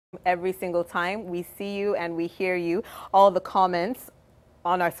every single time. We see you and we hear you. All the comments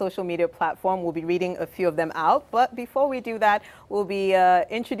on our social media platform. We'll be reading a few of them out. But before we do that, we'll be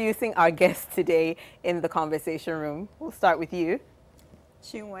introducing our guest today in the conversation room. We'll start with you.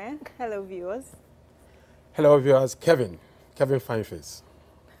 Chinwe. Hello, viewers. Hello, viewers. Kevin Fineface.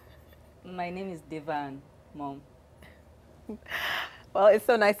 My name is Devan, Mom. Well, it's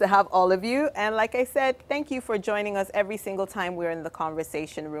so nice to have all of you. And like I said, thank you for joining us every single time we're in the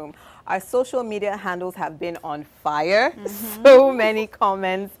conversation room. Our social media handles have been on fire. So many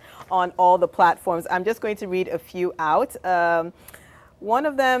comments on all the platforms. I'm just going to read a few out. One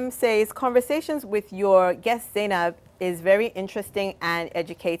of them says, conversations with your guest Zainab is very interesting and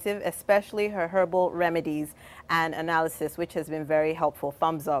educative, especially her herbal remedies and analysis, which has been very helpful.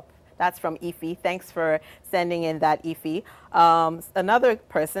 Thumbs up. That's from Ify. Thanks for sending in that, Ify. Another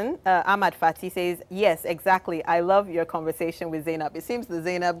person, Ahmad Fati, says, yes, exactly. I love your conversation with Zainab. It seems the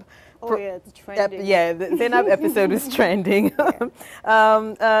Zainab... it's trending. The Zainab episode is trending.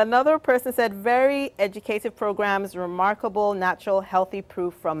 Another person said, very educative programs, remarkable, natural, healthy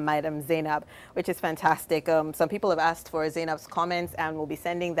proof from Madam Zainab, which is fantastic. Some people have asked for Zainab's comments, and we'll be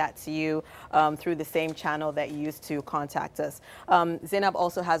sending that to you through the same channel that you used to contact us. Zainab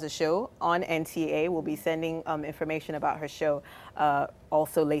also has a show on NTA. We'll be sending information about her show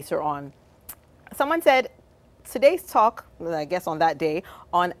also later on. Someone said, today's talk, I guess on that day,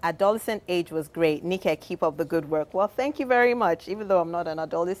 on adolescent age was great. Nika, keep up the good work. Well, thank you very much, even though I'm not an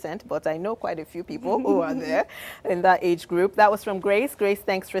adolescent, but I know quite a few people who are there in that age group. That was from Grace. Grace,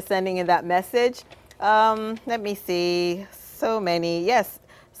 thanks for sending in that message. Let me see. So many. Yes,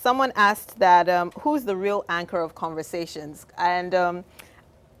 someone asked that, who's the real anchor of conversations? And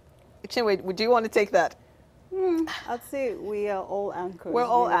Chinwe, would you want to take that? I'd say we are all anchors. We're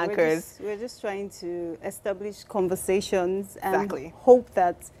all anchors. We're just trying to establish conversations and Exactly. hope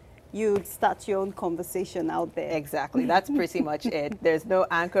that you start your own conversation out there. Exactly. That's pretty much it. There's no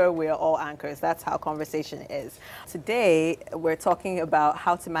anchor. We're all anchors. That's how conversation is. Today, we're talking about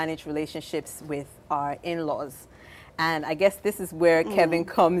how to manage relationships with our in-laws. And I guess this is where Kevin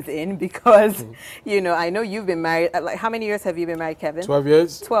comes in because, you know, I know you've been married. Like, how many years have you been married, Kevin? 12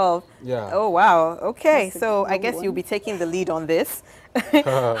 years. 12. Yeah. Oh, wow. Okay. That's a So I good guess one. you'll be taking the lead on this.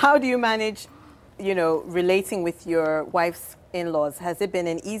 How do you manage, you know, relating with your wife's in-laws? Has it been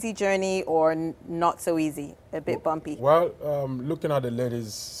an easy journey or not so easy, a bit bumpy? Well, looking at the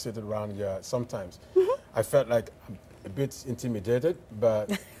ladies sitting around here, sometimes I felt like I'm a bit intimidated,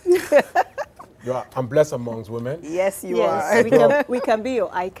 but I'm blessed amongst women. Yes, you Yes, are. we can be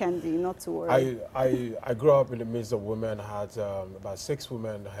your eye candy, not to worry. I grew up in the midst of women. I had about 6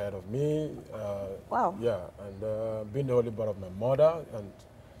 women ahead of me. Wow. Yeah, and being the only born of my mother, and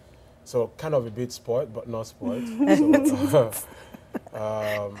so kind of a bit spoiled, but not spoiled.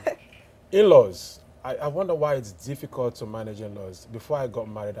 In-laws. I wonder why it's difficult to manage in-laws. Before I got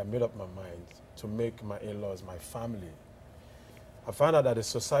married, I made up my mind to make my in-laws my family. I found out that the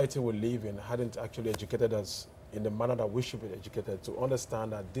society we live in hadn't actually educated us in the manner that we should be educated to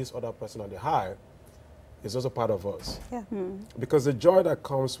understand that this other person on the high is also part of us. Yeah. Because the joy that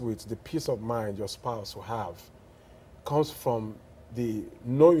comes with the peace of mind your spouse will have comes from the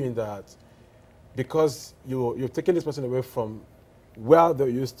knowing that because you've taken this person away from where they're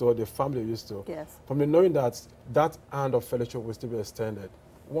used to, the family they're used to, Yes. from the knowing that that hand of fellowship will still be extended.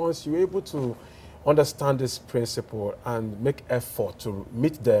 Once you're able to understand this principle and make effort to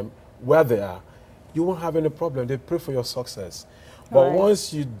meet them where they are, you won't have any problem. They pray for your success. But Right.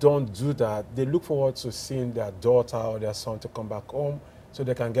 once you don't do that, they look forward to seeing their daughter or their son to come back home so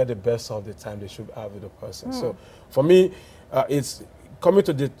they can get the best of the time they should have with the person. So for me, it's coming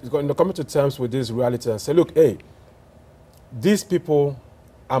to terms with this reality and say, look, hey, these people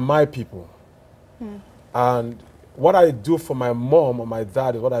are my people. And what I do for my mom or my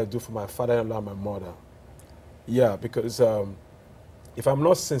dad is what I do for my father-in-law and my mother. Yeah, because if I'm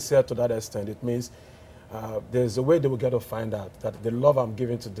not sincere to that extent, it means there's a way they will get to find out that the love I'm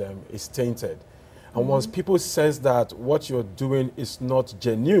giving to them is tainted. And once people sense that what you're doing is not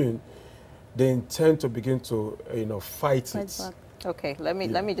genuine, they intend to begin to, fight it. Okay, let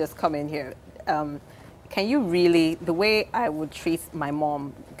me just come in here. Can you really, the way I would treat my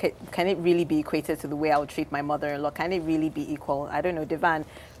mom, can it really be equated to the way I would treat my mother-in-law? Can it really be equal? I don't know, Devan.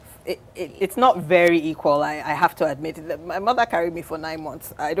 It's not very equal, I have to admit. My mother carried me for 9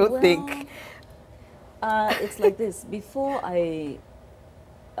 months. I don't think. It's like this. Before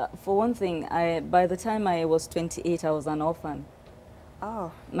for one thing, by the time I was 28, I was an orphan.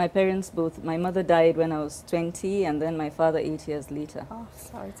 Oh, My parents both, my mother died when I was 20 and then my father 8 years later. oh,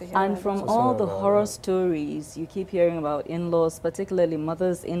 sorry to hear And that. from So all sorry the about horror that. stories you keep hearing about in-laws, particularly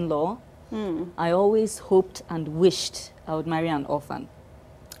mothers-in-law, Hmm. I always hoped and wished I would marry an orphan.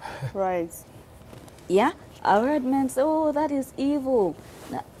 Right. Yeah, I heard men say, oh, that is evil.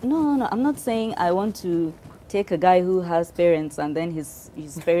 No, I'm not saying I want to take a guy who has parents and then his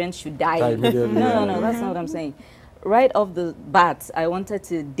parents should die. Die immediately, No, yeah. that's not what I'm saying. Right off the bat, I wanted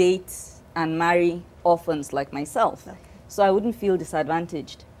to date and marry orphans like myself, so I wouldn't feel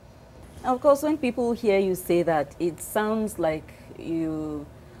disadvantaged. Of course, when people hear you say that, it sounds like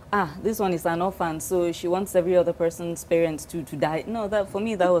this one is an orphan, so she wants every other person's parents to die. No, for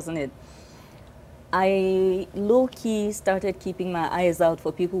me, that wasn't it. I low-key started keeping my eyes out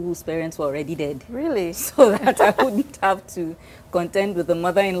for people whose parents were already dead. Really? So that I wouldn't have to contend with the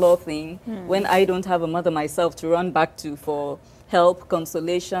mother-in-law thing when I don't have a mother myself to run back to for help,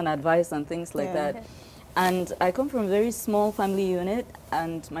 consolation, advice, and things like Yeah. that. And I come from a very small family unit,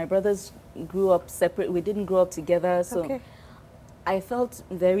 and my brothers grew up separate. We didn't grow up together, so Okay. I felt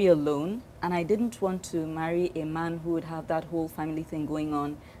very alone, and I didn't want to marry a man who would have that whole family thing going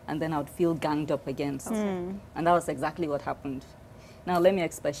on, and then I would feel ganged up against. And that was exactly what happened. Now, let me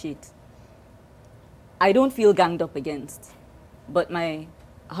expatiate. I don't feel ganged up against, but my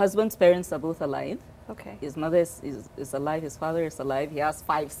husband's parents are both alive. Okay. His mother is alive, his father is alive, he has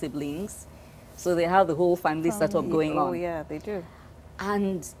 5 siblings. So they have the whole family setup going on. Oh, yeah, they do.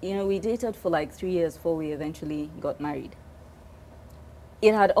 And, we dated for like 3 years before we eventually got married.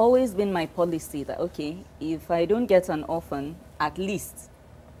 It had always been my policy that, okay, if I don't get an orphan, at least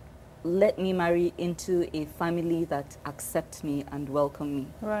let me marry into a family that accepts me and welcome me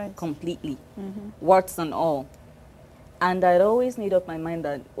Right. completely, warts and all. And I'd always made up my mind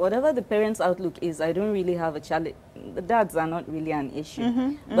that whatever the parents' outlook is, I don't really have a challenge. The dads are not really an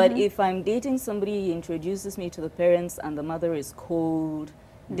issue. But if I'm dating somebody, he introduces me to the parents and the mother is cold,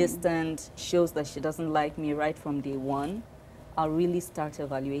 distant, shows that she doesn't like me right from day one, I'll really start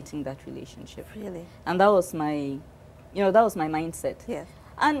evaluating that relationship. Really? And that was my, that was my mindset. Yes.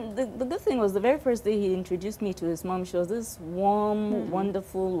 And the good thing was the very first day he introduced me to his mom, she was this warm,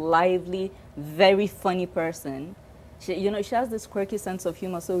 wonderful, lively, very funny person. She, she has this quirky sense of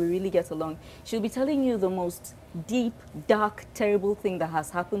humor, so we really get along. She'll be telling you the most deep, dark, terrible thing that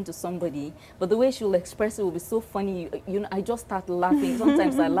has happened to somebody, but the way she'll express it will be so funny. I just start laughing.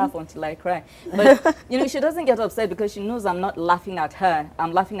 Sometimes I laugh until I cry. But, she doesn't get upset because she knows I'm not laughing at her.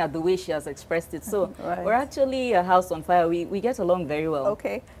 I'm laughing at the way she has expressed it. So Right. we're actually a house on fire. We get along very well.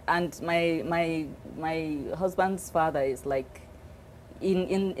 Okay. And my husband's father is like,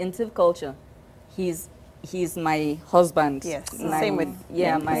 in Tiv culture, he's my husband. Yes. Same with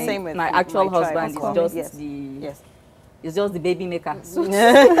same with my actual my tribe husband as well. is just Yes. the it's just the baby maker. So,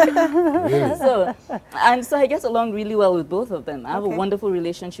 Really? so I get along really well with both of them. I have a Okay. wonderful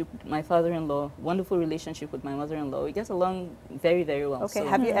relationship with my father-in-law, wonderful relationship with my mother-in-law. We get along very, very well. Okay. So,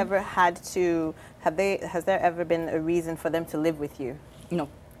 Have you ever had to, has there ever been a reason for them to live with you? no.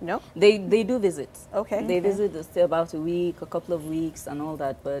 No? They do visit. Okay. They visit, they stay about a week, a couple of weeks and all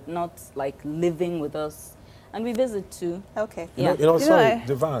that, but not like living with us. And we visit too. Okay. Yeah. Sorry,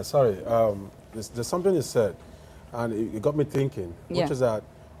 Devon, sorry. There's something you said, and it got me thinking, Yeah. which is that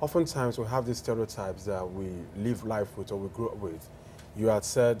oftentimes we have these stereotypes that we live life with or we grew up with. You had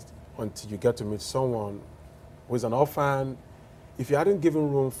said until you get to meet someone who is an orphan, if you hadn't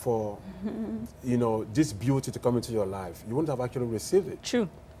given room for, this beauty to come into your life, you wouldn't have actually received it. True.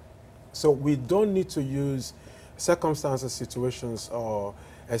 So we don't need to use circumstances, situations, or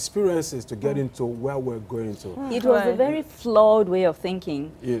experiences to get into where we're going to. It was a Right. very flawed way of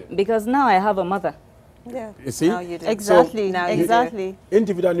thinking Yeah. because now I have a mother. Yeah. You see? Now you do. Exactly. Now you do. Exactly.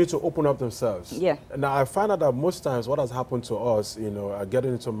 Individuals need to open up themselves. Yeah. Now, I find out that most times what has happened to us,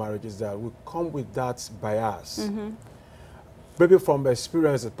 getting into marriage is that we come with that bias. Maybe from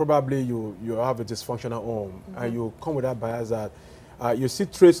experience, probably you have a dysfunctional home and you come with that bias that you see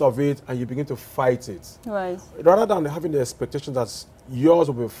traits of it and you begin to fight it. Right. Rather than having the expectation that yours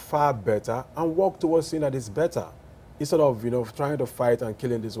will be far better and work towards seeing that it's better instead of, trying to fight and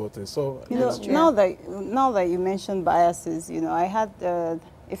killing this whole thing. So, Now that you mentioned biases, I had a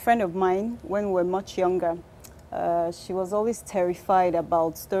friend of mine when we were much younger. She was always terrified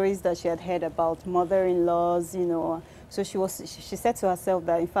about stories that she had heard about mother-in-laws, So she said to herself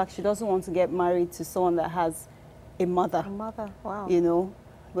that in fact she doesn't want to get married to someone that has a mother. A mother. Wow.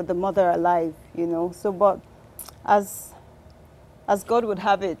 With the mother alive, So, but as God would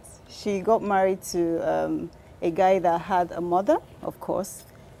have it, she got married to a guy that had a mother, of course,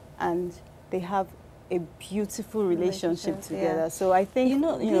 and they have a beautiful relationship Relationship, together. yeah. So I think,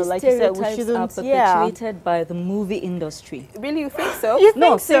 These like you said, we stereotypes shouldn't, are yeah. perpetuated by the movie industry. Really, you think so?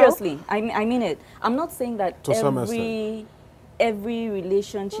 No, seriously, I mean it. I'm not saying that To some extent. every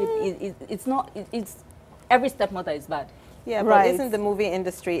relationship it's not it's every stepmother is bad. Yeah, Right. but isn't the movie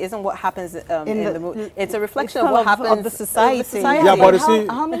industry, isn't what happens in the movie, it's a reflection it's of what kind of happens the society. Yeah, but you see,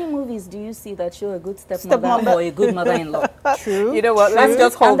 How many movies do you see that show a good stepmother Stepmother. or a good mother-in-law? True. You know what? Let's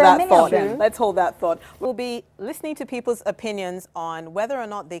just And hold there are that many of thought. them. Let's hold that thought. We'll be listening to people's opinions on whether or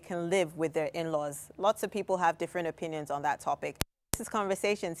not they can live with their in-laws. Lots of people have different opinions on that topic. This is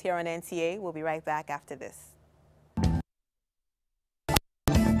Conversations here on NTA. We'll be right back after this.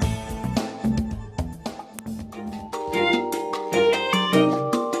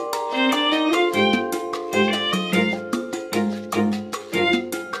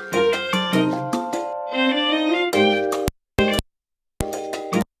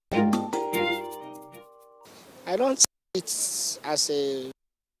 I don't see it as a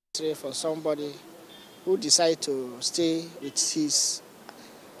trait for somebody who decide to stay with his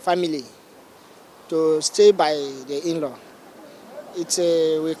family, to stay by the in-law. It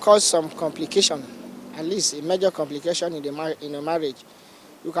will cause some complication, at least a major complication in a marriage.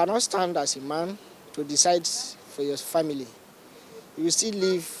 You cannot stand as a man to decide for your family. You will still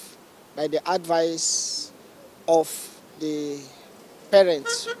live by the advice of the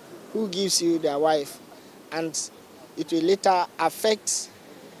parents who gives you their wife, and it will later affect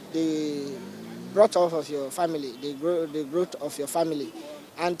the growth of your family, the growth of your family.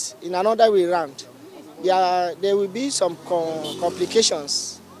 And in another way round, there will be some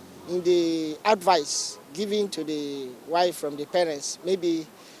complications in the advice given to the wife from the parents. Maybe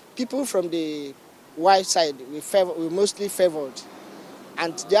people from the wife side will mostly favored,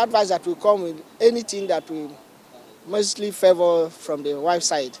 and the advice that will come with anything that will mostly favor from the wife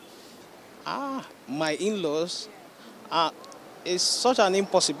side. My in-laws is such an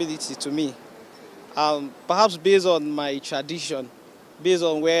impossibility to me. Perhaps based on my tradition, based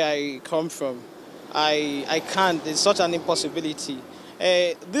on where I come from, I can't. It's such an impossibility.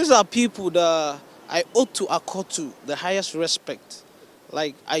 These are people that I ought to accord to the highest respect.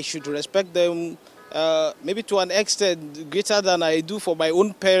 Like, I should respect them maybe to an extent greater than I do for my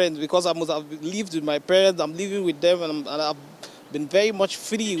own parents, because I must have lived with my parents, I'm living with them, and I've been very much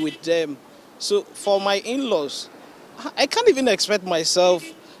free with them. So for my in-laws, I can't even expect myself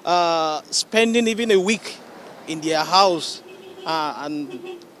spending even a week in their house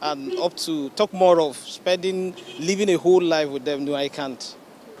and up to talk more of living a whole life with them. No, I can't.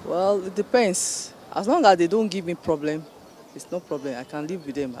 Well, it depends. As long as they don't give me problem, it's no problem. I can live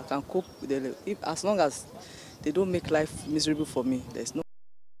with them. I can cope with them. As long as they don't make life miserable for me, there's no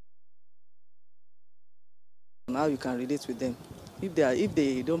how you can relate with them. If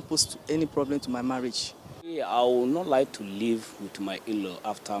they don't pose any problem to my marriage. I would not like to live with my in-law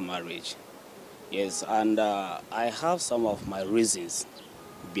after marriage. Yes, and I have some of my reasons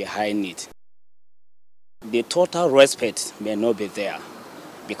behind it. The total respect may not be there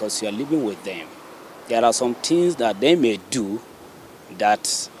because you are living with them. There are some things that they may do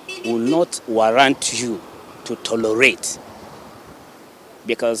that will not warrant you to tolerate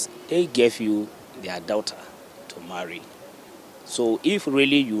because they gave you their daughter to marry. So if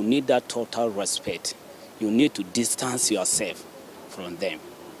really you need that total respect, you need to distance yourself from them.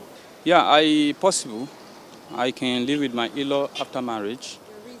 Yeah, possible. I can live with my in-law after marriage.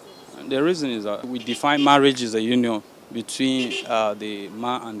 The reason is that we define marriage as a union between the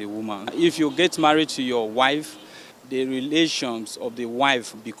man and the woman. If you get married to your wife, the relations of the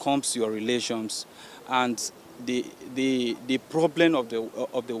wife becomes your relations, and the problem of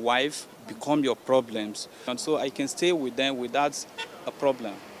the wife become your problems. And so I can stay with them without a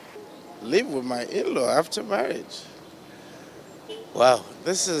problem. Live with my in-law after marriage. Wow,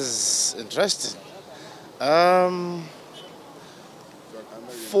 this is interesting.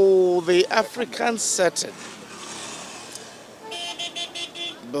 For the African setting,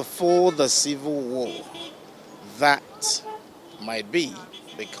 before the Civil War, that might be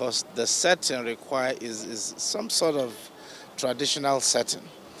because the setting is some sort of traditional setting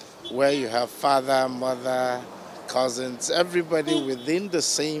where you have father, mother, cousins, everybody within the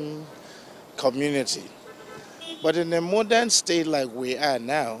same community. But in a modern state like we are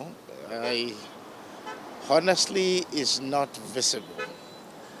now, honestly, it's not visible.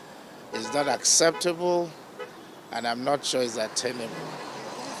 It's not acceptable, and I'm not sure it's attainable.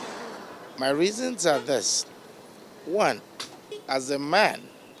 My reasons are this. One, as a man,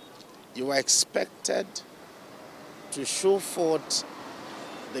 you are expected to show forth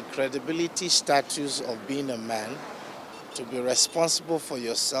the credibility status of being a man, to be responsible for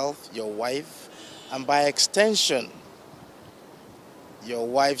yourself, your wife, and by extension, your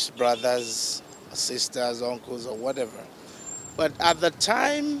wife's brothers, sisters, uncles, or whatever. But at the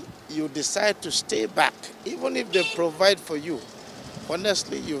time you decide to stay back, even if they provide for you,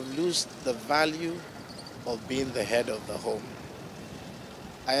 honestly, you lose the value of being the head of the home.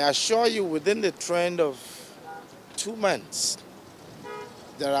 I assure you, within the trend of 2 months,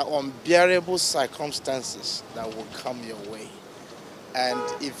 there are unbearable circumstances that will come your way. And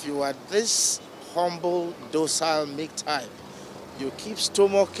if you are this humble, docile, meek type, you keep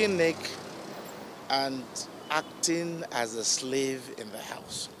stomaching Nick and acting as a slave in the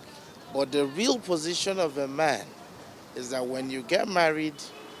house. But the real position of a man is that when you get married,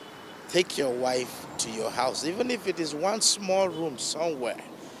 take your wife to your house, even if it is one small room somewhere.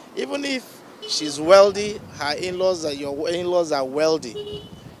 Even if she's wealthy, her in-laws or your in-laws are wealthy.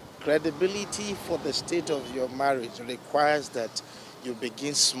 Credibility for the state of your marriage requires that you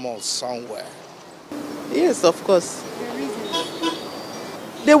begin small somewhere. Yes, of course.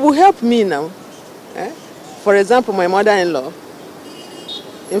 They will help me now. For example, my mother-in-law.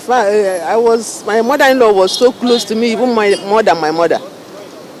 In fact, my mother-in-law was so close to me, even more than my mother,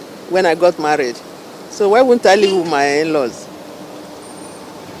 when I got married. So why wouldn't I live with my in-laws?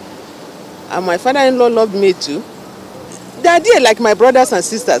 And my father-in-law loved me too. They are there like my brothers and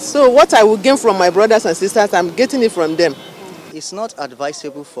sisters. So what I will gain from my brothers and sisters, I'm getting it from them. It's not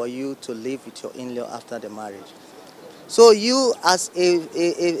advisable for you to live with your in-law after the marriage. So you, as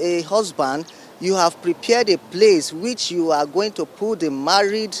a husband, you have prepared a place which you are going to put the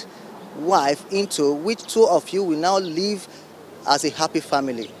married wife into, which two of you will now live as a happy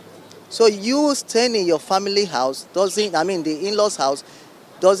family. So you staying in your family house the in-laws house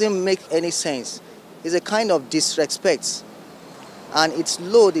doesn't make any sense. It's a kind of disrespect. And it's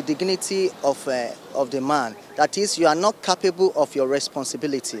low the dignity of the man. That is, you are not capable of your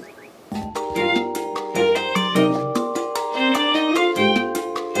responsibility.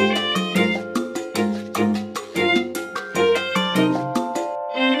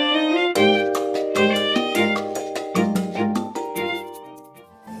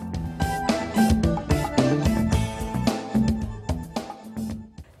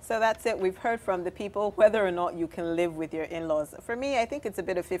 So that's it. We've heard from the people whether or not you can live with your in-laws. For me, I think it's a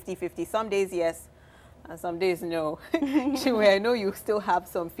bit of 50-50. Some days, yes, and some days, no. Chinwe, I know you still have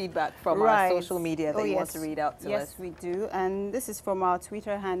some feedback from our social media that you want to read out to us. Yes, we do. And this is from our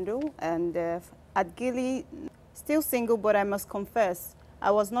Twitter handle. And at Gilly, still single, but I must confess,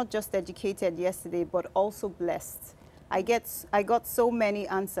 I was not just educated yesterday, but also blessed. I got so many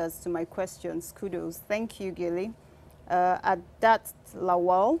answers to my questions. Kudos. Thank you, Gilly. At that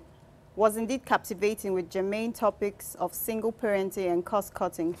Lawal was indeed captivating with germane topics of single parenting and cost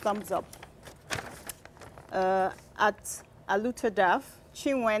cutting. Thumbs up. At Alutadaf,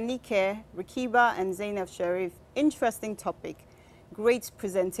 Chinwe, Nike, Rikiba, and Zainab Sharif. Interesting topic. Great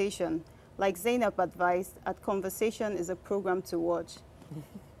presentation. Like Zainab advised, at Conversation is a program to watch.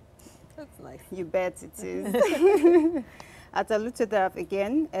 That's nice. You bet it is. At Alutadaf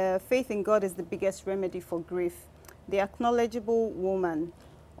again, faith in God is the biggest remedy for grief. The acknowledgeable woman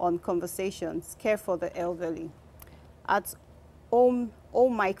on Conversations, care for the elderly. At Oh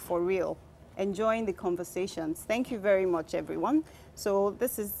Mike for Real, enjoying the conversations. Thank you very much, everyone. So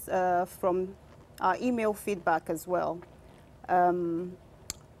this is from our email feedback as well. And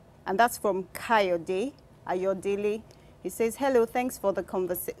that's from Kayode Ayodele. He says, hello, thanks for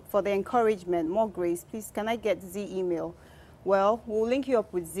the encouragement. More grace. Please, can I get Z email? Well, we'll link you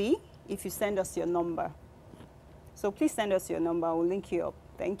up with Z if you send us your number. So please send us your number. We'll link you up.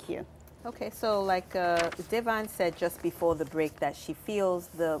 Thank you. Okay, so like Devan said just before the break that she feels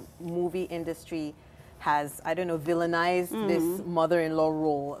the movie industry has, I don't know, villainized this mother-in-law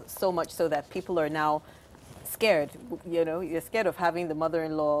role so much so that people are now scared. You know, you're scared of having the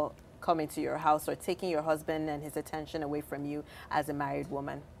mother-in-law come into your house or taking your husband and his attention away from you as a married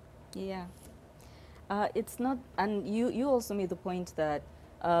woman. Yeah. It's not, and you also made the point that,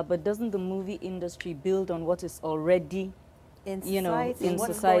 but doesn't the movie industry build on what is already, in society, you know, in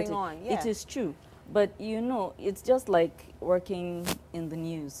what society? is going on? Yeah. It is true. But, you know, it's just like working in the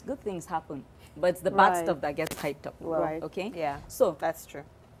news. Good things happen, but it's the bad stuff that gets hyped up. Well, okay? Yeah, so that's true.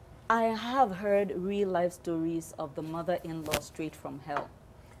 I have heard real-life stories of the mother-in-law straight from hell.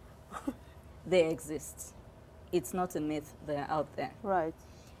 They exist. It's not a myth. They're out there. Right.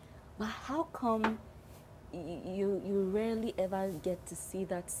 But how come you rarely ever get to see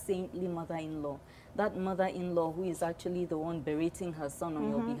that saintly mother-in-law? That mother-in-law who is actually the one berating her son on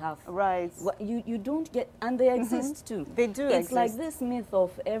your behalf. Right. You don't get, and they exist too. They do It's exist. like this myth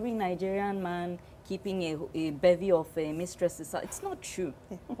of every Nigerian man keeping a bevy of mistresses. It's not true.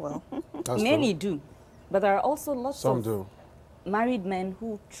 Well, many do, but there are also lots Some of do. married men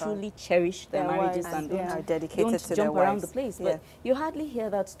who truly cherish their marriages and are dedicated don't to their jump around wives. the place. Yeah. But you hardly hear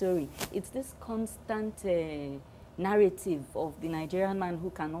that story. It's this constant narrative of the Nigerian man who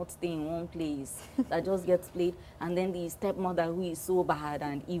cannot stay in one place that just gets played, and then the stepmother who is so bad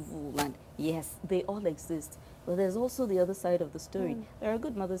and evil. And yes, they all exist. But there's also the other side of the story. There are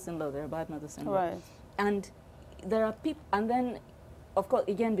good mothers-in-law, there are bad mothers-in-law. Right. And there are people, and then, of course,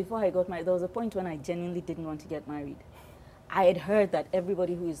 again, before I got married, there was a point when I genuinely didn't want to get married. I had heard that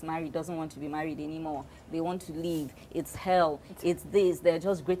everybody who is married doesn't want to be married anymore. They want to leave. It's hell. It's this. They're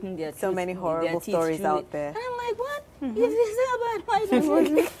just gritting their teeth. So many horrible stories out there. And I'm like, what? If it's so bad, why don't I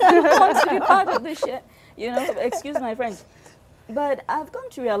want to be part of this shit? You know, excuse my French. But I've come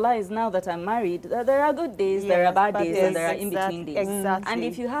to realize now that I'm married that there are good days, there are bad days, and there are in-between days. Exactly. And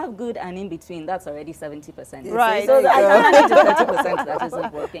if you have good and in-between, that's already 70%. Right. So I can't need the 30% that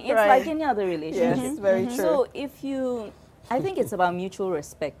isn't working. It's like any other relationship. Yes, very true. So if you, I think it's about mutual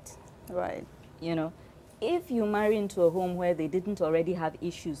respect. Right. You know, if you marry into a home where they didn't already have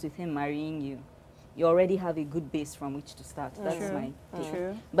issues with him marrying you, you already have a good base from which to start. That's my take.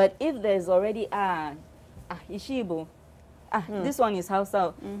 True. But if there's already Ishibo, this one is house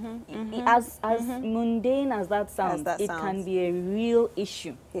out. As mundane as that sounds, it can be a real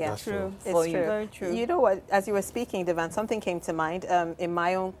issue. Yeah, That's true. true. It's you. true. Very true. You know what? As you were speaking, Devan, something came to mind. In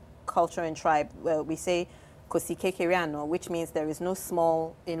my own culture and tribe, we say "kosikekeriano," which means there is no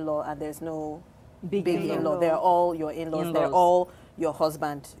small in-law and there's no big in-law. They're all your in-laws. They're all your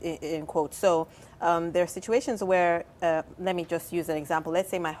husband, in quotes. So there are situations where, let me just use an example. Let's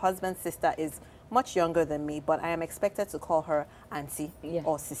say my husband's sister is much younger than me, but I am expected to call her auntie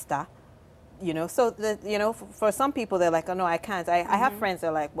or sister. You know, so you know, for some people they're like, oh no, I can't. I have friends that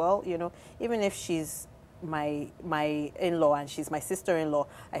are like, well, you know, even if she's my in-law and she's my sister-in-law,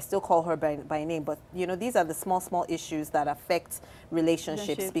 I still call her by name. But you know, these are the small issues that affect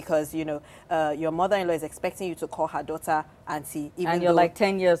relationships because you know your mother-in-law is expecting you to call her daughter auntie, even and you're like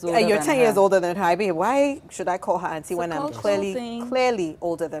 10 years older. You're than 10 her. years older than her. I mean, why should I call her auntie when I'm cultural thing. clearly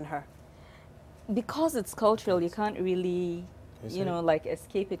older than her? Because it's cultural, you can't really, you know, like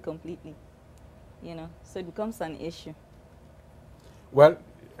escape it completely. You know, so it becomes an issue. Well,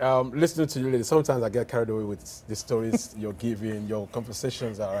 listening to you, ladies, sometimes I get carried away with the stories you're giving. Your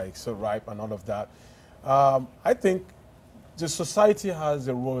conversations are like so ripe and all of that. I think the society has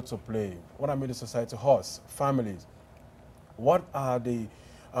a role to play. What I mean, the society, us, families. What are the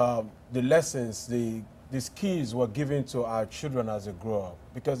lessons, the skills we're giving to our children as they grow up?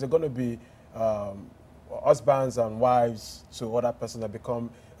 Because they're going to be husbands and wives to other persons that become,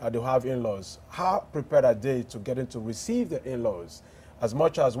 they'll have in-laws. How prepared are they to get into receive the in-laws? As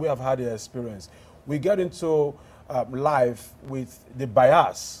much as we have had the experience, we get into life with the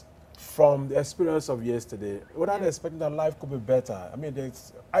bias from the experience of yesterday, without expecting that life could be better. I mean,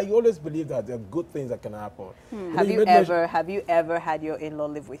 I always believe that there are good things that can happen. Have you ever had your in-law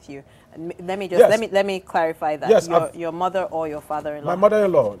live with you? Let me just let me clarify that. Yes, your mother or your father-in-law. My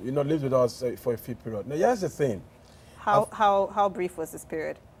mother-in-law, you know, lived with us for a few period. Now, here's the thing. How brief was this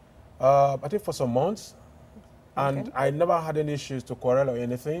period? I think for some months, and I never had any issues to quarrel or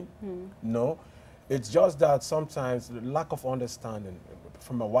anything. No, it's just that sometimes the lack of understanding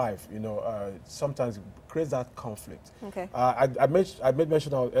from my wife, you know, sometimes creates that conflict. Okay. I made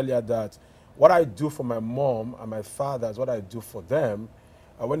mention earlier that what I do for my mom and my father is what I do for them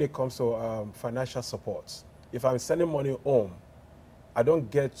when it comes to financial support. If I'm sending money home, I don't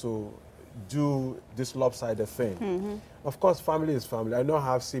get to do this lopsided thing. Of course, family is family. I know I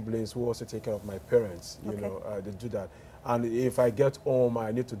have siblings who also take care of my parents. You know, they do that. And if I get home,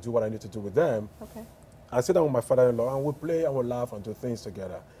 I need to do what I need to do with them. I sit down with my father-in-law and we play and we laugh and do things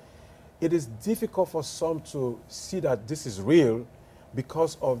together. It is difficult for some to see that this is real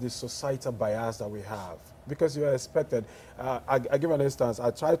because of the societal bias that we have. Because you are expected. I give an instance.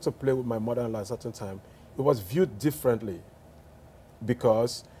 I tried to play with my mother-in-law at a certain time. It was viewed differently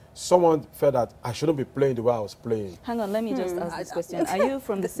because someone felt that I shouldn't be playing the way I was playing. Hang on, let me just ask this question. Are you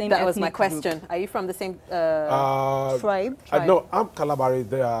from the same That was my ethnic question. group? Are you from the same tribe? No, I'm Calabari.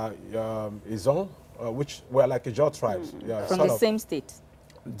 They are Izon, which were like a Jaw tribes. Yeah, from the same state?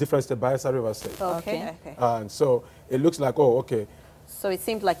 Different state, Bayelsa River State. Okay. And so it looks like, oh, okay. So it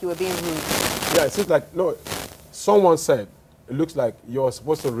seemed like you were being rude. Yeah, it seems like, no, someone said, it looks like you're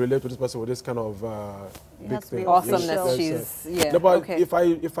supposed to relate to this person with this kind of big thing. Awesomeness. No, but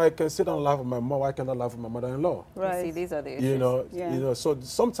if I can sit down and laugh with my mom, why can't I laugh with my mother-in-law? Right. See, these are the issues. You know, so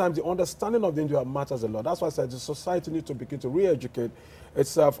sometimes the understanding of the individual matters a lot. That's why I said the society needs to begin to re-educate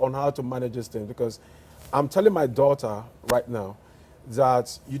itself on how to manage this thing, because I'm telling my daughter right now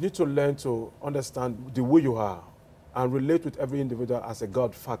that you need to learn to understand the way you are and relate with every individual as a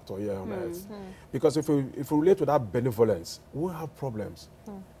God factor here on earth. Because if we relate with that benevolence, we won't have problems.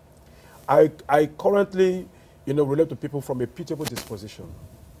 I currently, relate to people from a pitiable disposition.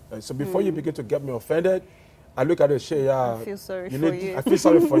 So before you begin to get me offended, I look at it, say, yeah, I feel sorry for you. I feel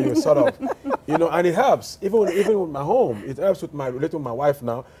sorry for you, sort of. And it helps. Even with my home, it helps with relating with my wife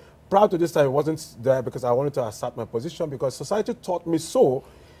now. Prior to this time, it wasn't there because I wanted to assert my position, because society taught me so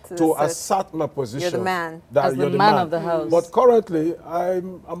to assert my position. You're the man. That As you're the man of the house. But currently,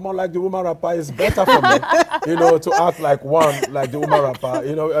 I'm more like the woman rapper. It's better for me, to act like the woman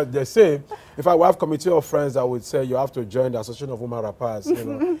rapper. They say, if I have a committee of friends that would say you have to join the Association of Women Rappers,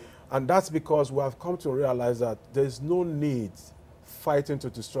 and that's because we have come to realize that there's no need fighting to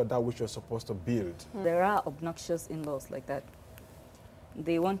destroy that which you're supposed to build. There are obnoxious in-laws like that.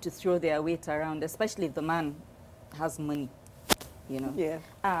 They want to throw their weight around, especially if the man has money. Yeah.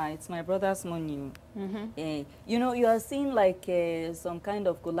 It's my brother's money. You are seeing like some kind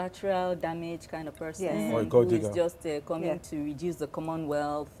of collateral damage kind of person who is just coming to reduce the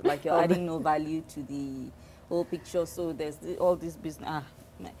commonwealth, like you're adding no value to the whole picture. So there's all this business.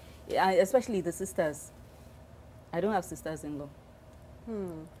 Especially the sisters. I don't have sisters-in-law.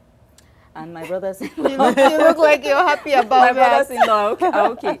 And my brothers-in-law. You look like you're happy about my brothers-in-law are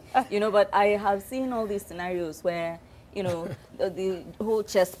okay. But I have seen all these scenarios where, the whole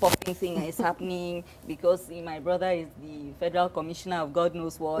chest popping thing is happening because my brother is the federal commissioner of God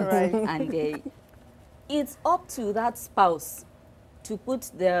knows what. Right. And it's up to that spouse to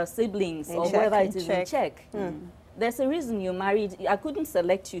put their siblings or whoever it is in check. There's a reason you married. I couldn't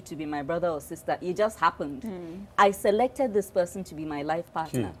select you to be my brother or sister. It just happened. I selected this person to be my life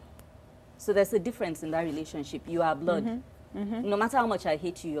partner. So there's a difference in that relationship. You are blood. No matter how much I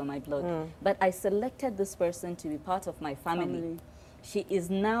hate you, you're my blood. But I selected this person to be part of my family. He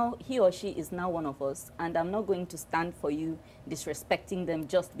or she is now one of us, and I'm not going to stand for you disrespecting them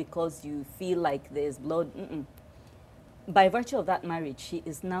just because you feel like there's blood. By virtue of that marriage, she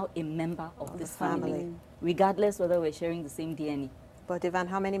is now a member of this family, regardless whether we're sharing the same DNA. But Ivan,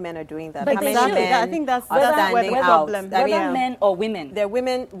 how many men are doing that? But how many men I think that's standing the out? problem. Whether men or women. There are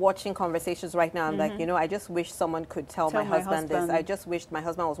women watching Conversations right now. I'm like, I just wish someone could tell my husband this. I just wished my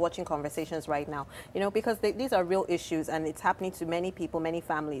husband was watching Conversations right now. Because these are real issues, and it's happening to many people, many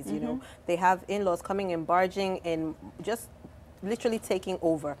families. They have in-laws coming and barging in, just literally taking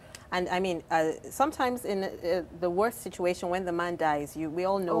over. And I mean, sometimes in the worst situation, when the man dies, we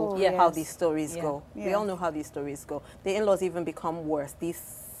all know how these stories go. We all know how these stories go. The in-laws even become worse. These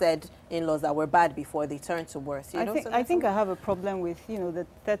said in-laws that were bad before, they turn to worse. I think I have a problem with, the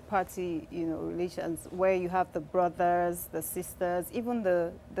third-party, relations, where you have the brothers, the sisters, even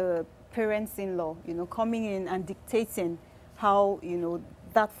the parents-in-law, coming in and dictating how,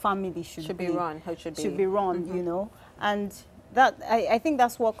 that family should be run. How it should be run, and that I think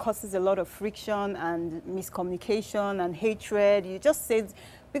that's what causes a lot of friction and miscommunication and hatred. You just said,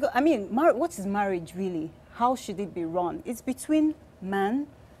 because I mean, what is marriage really? How should it be run? It's between man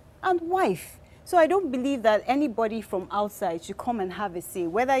and wife. So I don't believe that anybody from outside should come and have a say,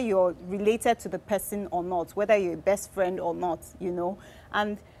 whether you're related to the person or not, whether you're a best friend or not,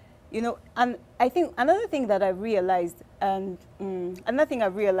 And and I think another thing that I realized,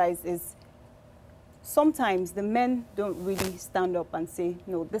 is sometimes the men don't really stand up and say,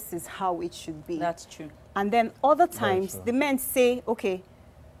 no, this is how it should be. That's true. And then other times, the men say, okay,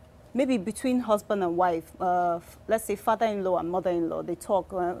 maybe between husband and wife, let's say father-in-law and mother-in-law, they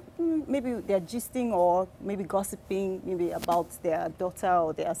talk, maybe they're gisting or maybe gossiping maybe about their daughter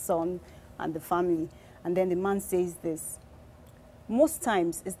or their son and the family. And then the man says this. Most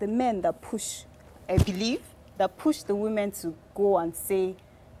times, it's the men that push, I believe, that push the women to go and say,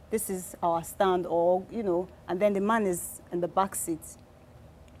 this is our stand, or, and then the man is in the back seat.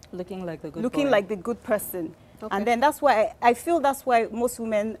 Looking like the good Looking boy. like the good person. Okay. And then that's why, I feel that's why most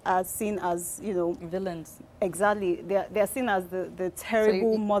women are seen as, villains. Exactly. They're seen as the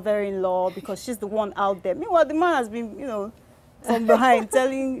terrible mother-in-law because she's the one out there. Meanwhile, the man has been, from behind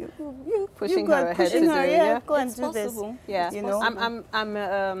telling you, pushing her ahead to do it. Yeah, go and do this. Yeah,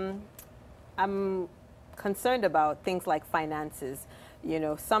 I'm concerned about things like finances.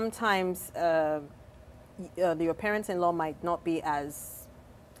 Sometimes your parents-in-law might not be as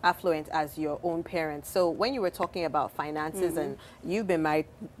affluent as your own parents. So when you were talking about finances, and you've been married,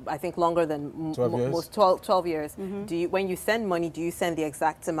 I think, longer than 12 years. When you send money, do you send the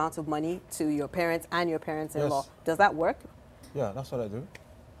exact amount of money to your parents and your parents-in-law? Yes. Does that work? Yeah, that's what I do.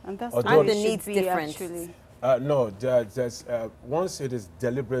 And that's the needs different. Actually. No, once it is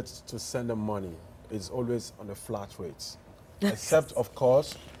deliberate to send them money, it's always on a flat rate. Except, of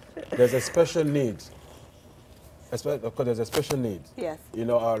course, there's a special need. Of course, there's a special need. Yes. You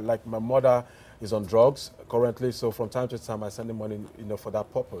know, like my mother is on drugs currently, so from time to time I send them money, you know, for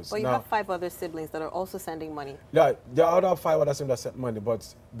that purpose. Well, you have 5 other siblings that are also sending money. Yeah, there are other 5 other siblings that send money,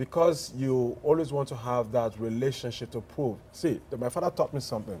 but because you always want to have that relationship to prove. See, my father taught me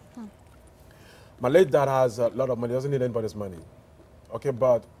something. My late dad has a lot of money, doesn't need anybody's money. Okay,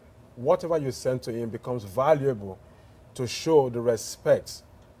 but whatever you send to him becomes valuable to show the respect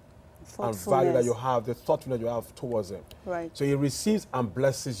and value that you have, the thoughtfulness you have towards him. Right. So he receives and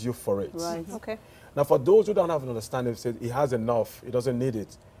blesses you for it. Right. Okay. Now, for those who don't have an understanding, say he has enough, he doesn't need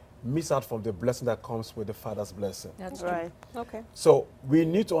it, miss out from the blessing that comes with the Father's blessing. That's right. Okay. So we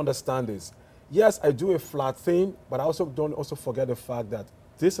need to understand this. Yes, I do a flat thing, but I also don't also forget the fact that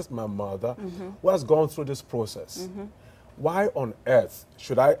this is my mother who has gone through this process. Why on earth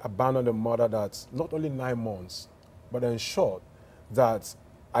should I abandon a mother that's not only 9 months, but ensure that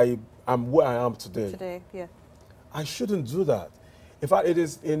I am where I am today? Today, yeah. I shouldn't do that. In fact, it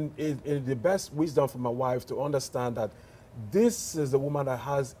is in the best wisdom for my wife to understand that this is the woman that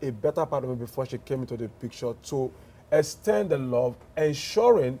has a better part of me before she came into the picture, to extend the love,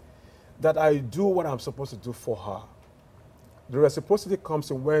 ensuring that I do what I'm supposed to do for her. The reciprocity comes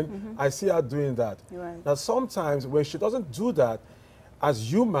in when I see her doing that. Right. Now, sometimes when she doesn't do that,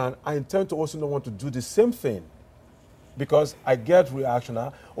 as human, I intend to also not want to do the same thing, because I get reaction.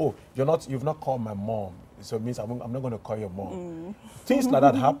 Oh, you've not called my mom, so it means I'm not going to call your mom. Things like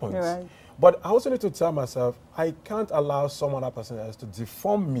that happens. Right. But I also need to tell myself I can't allow some other person else to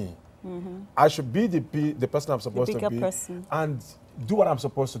deform me. I should be the person I'm supposed to be, person. and do what I'm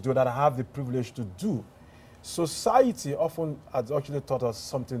supposed to do, that I have the privilege to do. Society often has actually taught us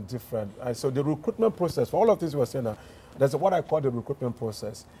something different. And so the recruitment process, for all of this we were saying now, there's what I call the recruitment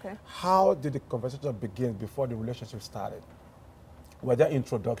process. Okay. How did the conversation begin before the relationship started? Were there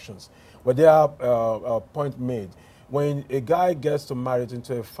introductions? Were there a point made? When a guy gets to marry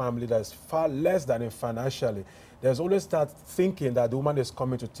into a family that's far less than him financially, there's always that thinking that the woman is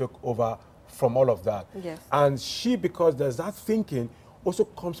coming to take over from all of that. Yes. And she, because there's that thinking, also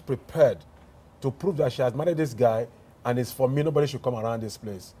comes prepared to prove that she has married this guy and it's for me, nobody should come around this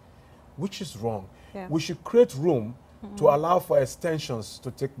place, which is wrong. Yeah. We should create room to allow for extensions to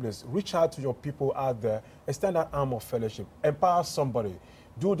take place. Reach out to your people out there, extend that arm of fellowship, empower somebody,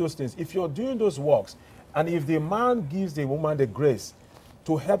 do those things. If you're doing those works, and if the man gives the woman the grace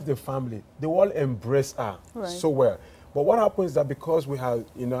to help the family, they will embrace her so well. But what happens is that because we have,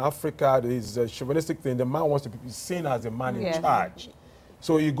 in Africa, there is a chauvinistic thing, the man wants to be seen as the man in charge.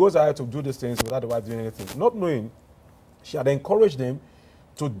 So he goes ahead to do these things without the wife doing anything. Not knowing, she had encouraged him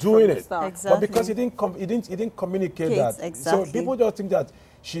to doing it. Exactly. But because he didn't communicate that. Exactly. So people just think that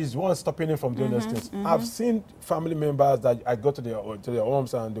she's one stopping him from doing those things. I've seen family members that I go to their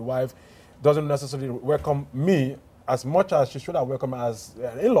homes and the wife doesn't necessarily welcome me as much as she should have welcomed me as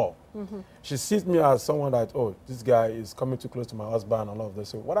an in-law. She sees me as someone that, oh, this guy is coming too close to my husband and all of this.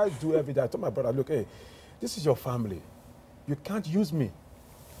 So what I do every day, I told my brother, look, hey, this is your family. You can't use me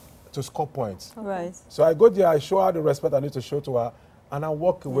to score points. Right. So I go there, I show her the respect I need to show to her, and I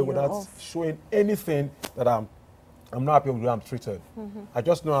walk away without showing anything that I'm not happy with the way I'm treated. I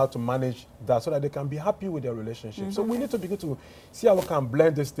just know how to manage that so that they can be happy with their relationship. So we need to begin to see how we can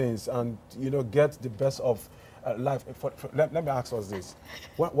blend these things and, get the best of life. Let me ask us this.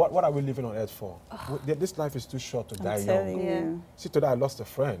 What are we living on earth for? This life is too short to die young. See, today I lost a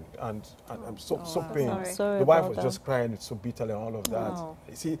friend, and I'm so pained. The wife was just crying so bitterly and all of that.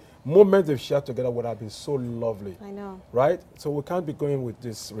 You see, moments they've shared together would have been so lovely. I know. Right? So we can't be going with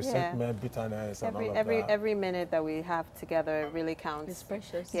this resentment, bitterness, and all of that. Every minute that we have together really counts. It's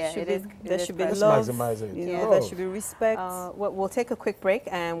precious. Yeah, There should be Let's love. maximize it. There should be respect. We'll take a quick break,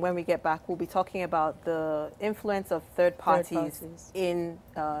 and when we get back, we'll be talking about the influence of third parties in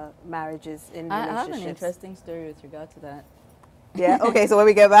marriages, in relationships. I have an interesting story with regard to that. Yeah, okay, so when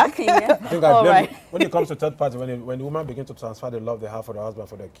we get back. I think when it comes to third party, when the woman begins to transfer the love they have for the husband,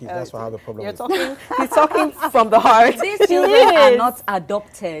 for their kids, that's why I have a problem with it. He's talking from the heart. These children are not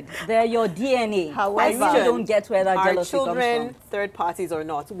adopted. They're your DNA. However, I really don't get where that jealousy comes children, from. third parties or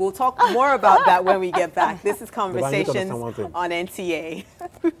not. We'll talk more about that when we get back. This is Conversations on NTA.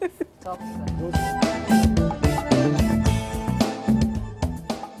 Talk to them.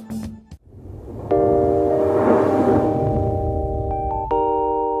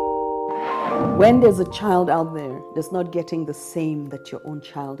 When there's a child out there that's not getting the same that your own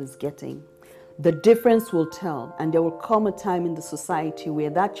child is getting, the difference will tell, and there will come a time in the society where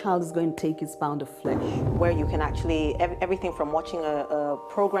that child is going to take his pound of flesh. Where you can actually, everything from watching a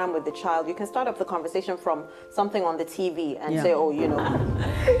program with the child, you can start up the conversation from something on the TV and say, oh, you know.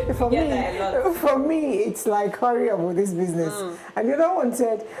 For me, it's like, hurry up with this business. And the other one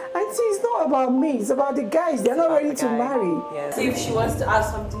said, Auntie, it's not about me, it's about the guys. They're not ready to marry. Yes. If she wants to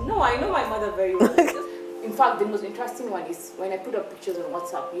ask something, no, I know my mother very well. In fact, the most interesting one is when I put up pictures on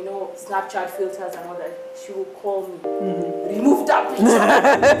WhatsApp, you know, Snapchat filters and all that, she will call me, remove that picture.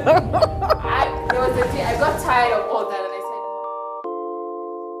 There was a day I got tired of all that and I said,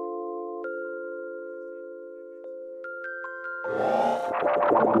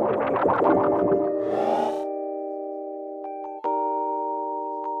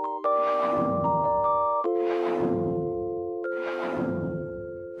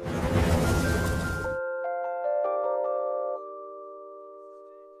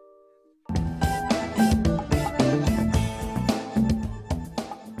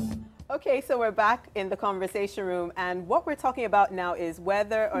 Okay, so we're back in the conversation room, and what we're talking about now is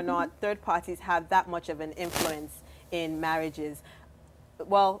whether or not third parties have that much of an influence in marriages.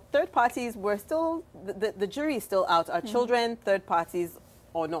 Well, third parties, we're still, the jury is still out. Are children third parties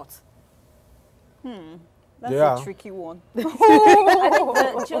or not? That's Yeah. a tricky one. I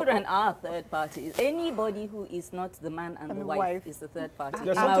think the children are third parties. Anybody who is not the man and the wife is the third party,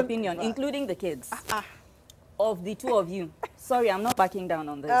 in my opinion, including the kids. Of the two of you. Sorry, I'm not backing down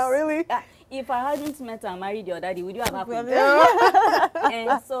on this. Oh, really? If I hadn't met and married your daddy, would you have happened?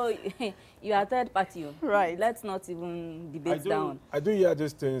 And so you are third party. Right. Let's not even debate down. I do hear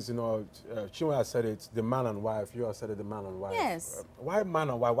these things, you know, Chinwe has said it, the man and wife, you have said it, the man and wife. Yes. Why man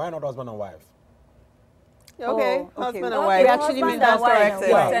and wife? Why not husband and wife? Okay, Oh, husband okay. and wife. We actually mean that's corrected.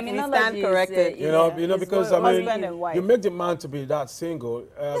 Yeah. We stand corrected. You know, because I mean, husband and wife. you make the man to be that single.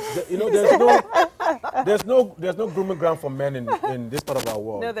 You know, there's no grooming ground for men in this part of our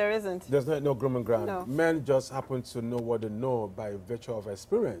world. No, there isn't. There's no grooming ground. No. Men just happen to know what they know by virtue of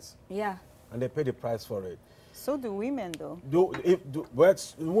experience. Yeah. And they pay the price for it. So do women, though.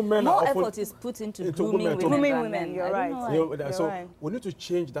 Women More are often effort is put into grooming women. Grooming than women, men. you're I don't right. know why. You know, we need to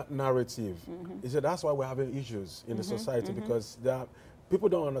change that narrative. That's why we're having issues in the society, because people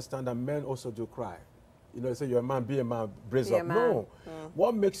don't understand that men also do cry. You know, they say you're a man, be a man, brace Be a up. man. No.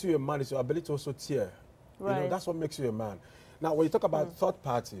 What makes you a man is your ability to also tear. Right. You know, that's what makes you a man. Now, when you talk about third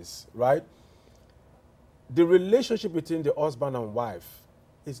parties, right? The relationship between the husband and wife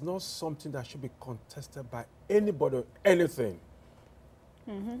is not something that should be contested by anybody or anything.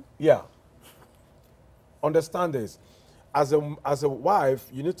 Yeah. Understand this. As a wife,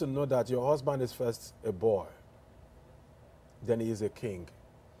 you need to know that your husband is first a boy, then he is a king.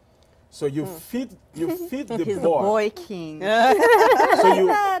 So you feed the He's boy. the boy king.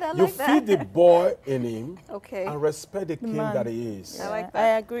 So you feed the boy in him, and respect the king that he is. I like that.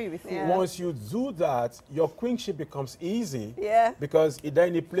 I agree with you. Once you do that, your queenship becomes easy. Yeah. Because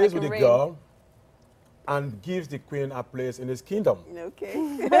then he plays Like with a the ring. girl and gives the queen a place in his kingdom.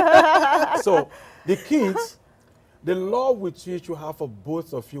 Okay. So the kids, the love which you have for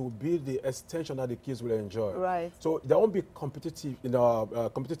both of you will be the extension that the kids will enjoy. Right. So there won't be competitive,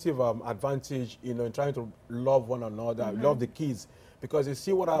 competitive advantage, in trying to love one another, love the kids, because you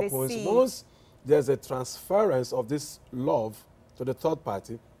see what happens once there's a transference of this love to the third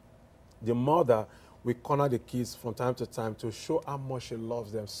party. The mother will corner the kids from time to time to show how much she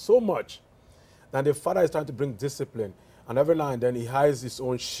loves them so much. Then the father is trying to bring discipline, and every now and then he hides his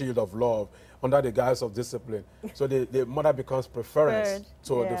own shield of love under the guise of discipline. So the mother becomes preference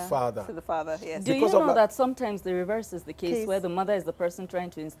to the father. To the father, yes. Do you know that sometimes the reverse is the case, where the mother is the person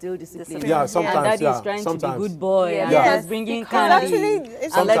trying to instill discipline? Yeah, sometimes, and daddy is trying to be good boy and just bringing candy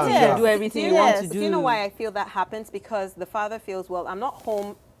and letting you do everything you want to do. Do you know why I feel that happens? Because the father feels, well, I'm not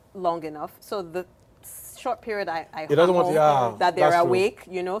home long enough, so the short period I doesn't want home, that they're that's true. awake,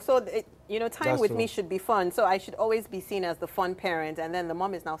 so time That's with true. me should be fun. So I should always be seen as the fun parent, and then the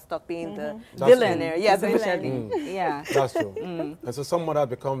mom is now stuck being the That's villain. true. Yeah, the villain. Yeah. That's true. And so some mothers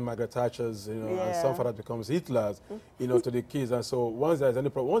become Margaret Thatchers, and some fathers becomes Hitlers, to the kids. And so once there's any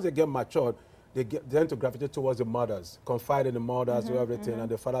problem, once they get matured, they tend to gravitate towards the mothers, confide in the mothers, do everything, and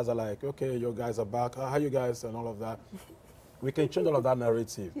the fathers are like, okay, you guys are back, how you guys, and all of that. We can change all of that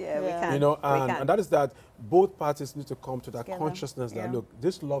narrative. Yeah, we can. And that is that both parties need to come to that Together. consciousness that, look,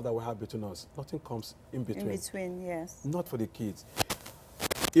 this love that we have between us, nothing comes in between. In between, yes. Not for the kids.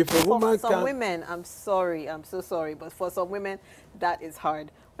 If a woman For some women, I'm sorry, I'm so sorry, but for some women, that is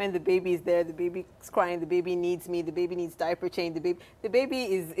hard. When the baby is there, the baby's crying, the baby needs me, the baby needs diaper change, the baby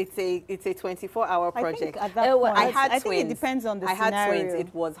is, it's a 24-hour project. I think at that point, I had I twins. think it depends on the I scenario. had twins.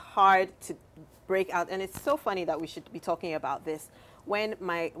 It was hard to break out, and it's so funny that we should be talking about this. When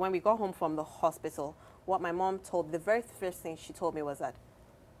we got home from the hospital, what my mom told, the very first thing she told me was that,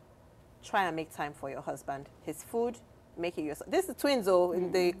 try and make time for your husband. His food, make it yourself. This is twins, oh,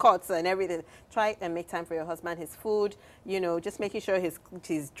 in the cots and everything. Try and make time for your husband. His food, you know, just making sure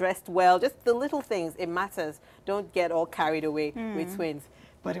he's dressed well. Just the little things, it matters. Don't get all carried away with twins.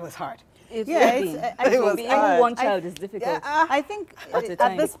 But it was hard. Even one child is difficult. I think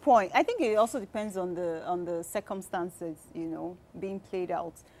at this point, I think it also depends on the circumstances, you know, being played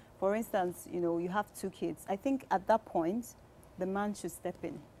out. For instance, you know, you have 2 kids. I think at that point, the man should step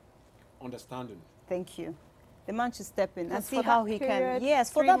in. Understanding. Thank you. The man should step in and That's see how he can.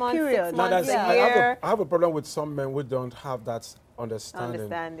 Yes, for 3 that months, period. 6 months, I have a problem with some men who don't have that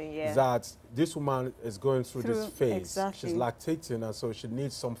understanding yeah. that this woman is going through this phase. Exactly. She's lactating, and so she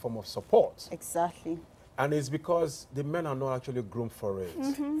needs some form of support. Exactly. And it's because the men are not actually groomed for it.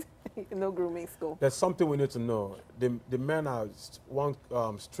 No grooming school. There's something we need to know. The men are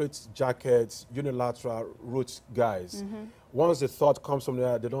straight jackets, unilateral roots guys. Once the thought comes from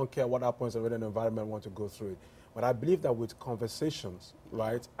there, they don't care what happens and whether the environment want to go through it. But I believe that with conversations,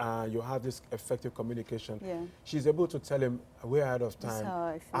 right, and you have this effective communication, she's able to tell him way ahead of time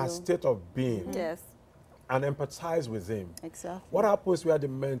her state of being. Yes. And empathize with him. Exactly. What happens where the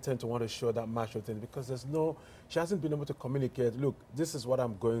men tend to want to show that macho thing? Because she hasn't been able to communicate, look, this is what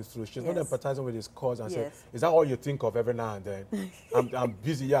I'm going through. She's not empathizing with his cause and saying, is that all you think of every now and then? I'm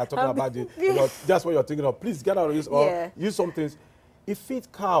busy, talking about it. You know, that's what you're thinking of. Please get out of this or use some things. It feeds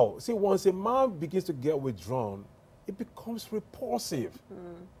cow. See, once a man begins to get withdrawn, it becomes repulsive.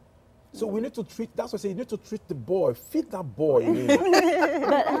 So we need to treat, that's what I say, you need to treat the boy, feed that boy.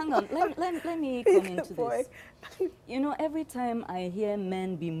 But hang on, let me come into this. You know, every time I hear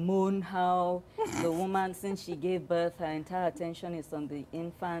men bemoan how the woman, since she gave birth, her entire attention is on the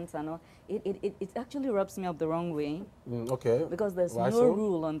infant and all, it actually rubs me up the wrong way. Okay. Because there's no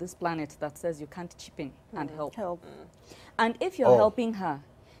rule on this planet that says you can't chip in and help. And if you're helping her,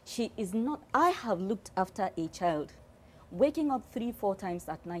 she is not, I have looked after a child. Waking up 3-4 times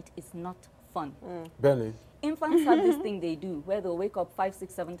at night is not fun. Benny. Infants have this thing they do where they'll wake up 5,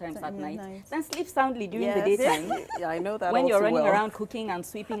 6, 7 times at night, then sleep soundly during the daytime. Yeah, I know that. When you're running around cooking and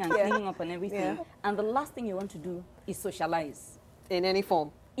sweeping and cleaning up and everything. And the last thing you want to do is socialize. In any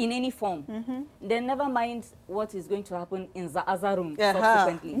form. In any form. Then never mind what is going to happen in the other room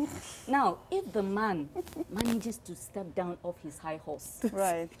subsequently. Now, if the man manages to step down off his high horse,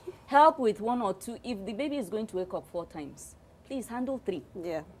 help with 1 or 2, if the baby is going to wake up 4 times, please handle 3.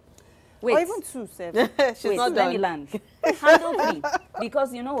 Yeah. Wait. Or even 2, Seth. She's not done. Let me land. Handle 3.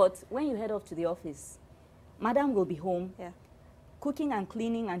 Because you know what? When you head off to the office, madam will be home, cooking and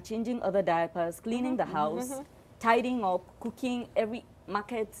cleaning and changing other diapers, cleaning the house, tidying up, cooking every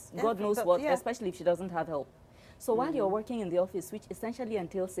market, God knows what, especially if she doesn't have help. So while you're working in the office, which essentially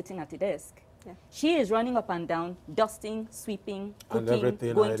entails sitting at the desk, she is running up and down, dusting, sweeping, cooking,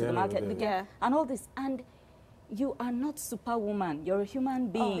 going to the market, and all this. And you are not superwoman. You're a human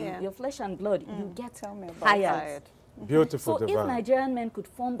being. You're flesh and blood. You get tired. Beautiful. So if Nigerian men could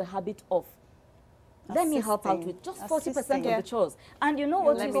form the habit of, let me help out with just 40% of the chores. And you know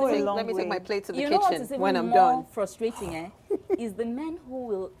what is let me take my plate to the kitchen what is even when I'm more done. Frustrating, is the men who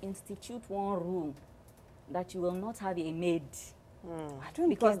will institute one rule that you will not have a maid. I don't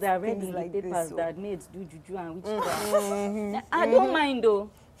because they are ready in like papers that maids do juju and witchcraft. I don't mind though.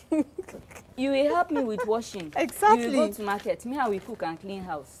 You will help me with washing. Exactly. You will go to market. Me, I will cook and clean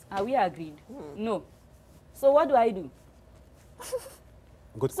house. Are we agreed? No. So what do?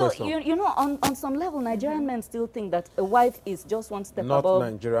 Good question. So, you know, on some level, Nigerian men still think that a wife is just one step Not above.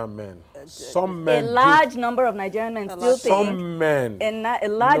 Not Nigerian men. Some men. A large number of Nigerian men still think. Some men. A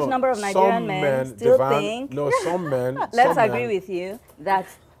large number of Nigerian men still think. No, some men. Let's agree with you that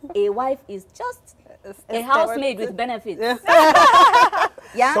a wife is just a housemaid with benefits.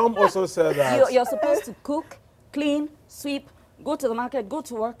 Yeah? Some also say that. You're supposed to cook, clean, sweep, go to the market, go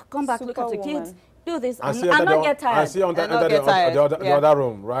to work, come back, look at your kids. Do this and not get tired. I see on the other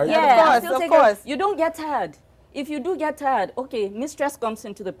room, right? Yeah, of course. You don't get tired. If you do get tired, okay, mistress comes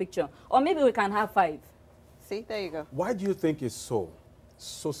into the picture. Or maybe we can have 5. See, there you go. Why do you think it's so?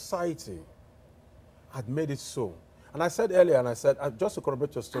 Society had made it so. And I said earlier, and I said, just to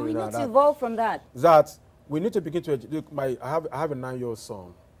corroborate your story we now. need to evolve from that. That we need to begin to look. I have a 9-year-old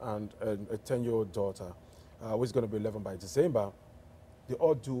son and a 10-year-old daughter, who's going to be 11 by December. They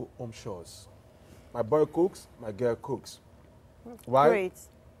all do home chores. My boy cooks, my girl cooks. Why? Great.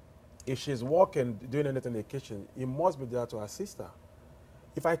 If she's working, doing anything in the kitchen, he must be there to assist her.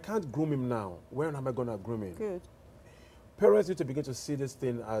 If I can't groom him now, when am I going to groom him? Good. parents need to begin to see this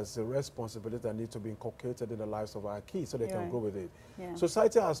thing as a responsibility that needs to be inculcated in the lives of our kids so they can grow with it. Yeah.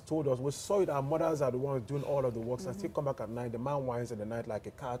 Society has told us, we saw it, our mothers are the ones doing all of the work, and still come back at night, the man whines in the night like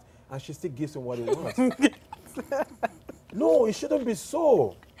a cat, and she still gives him what he wants. No, it shouldn't be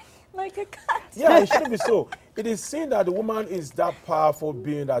so. Like a cat. Yeah, it shouldn't be so. It is seen that the woman is that powerful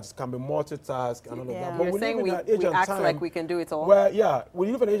being that can be multitask and all of that. But You're we live saying in we an age and act time like we can do it all? where, yeah, we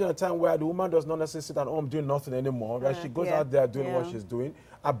live in an age and time where the woman does not necessarily sit at home doing nothing anymore. Right? She goes out there doing what she's doing.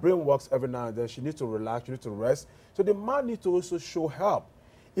 Her brain works every now and then. She needs to relax. She needs to rest. So the man needs to also show help.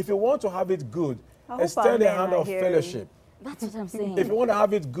 If you want to have it good, extend a hand of fellowship. That's what I'm saying. If you want to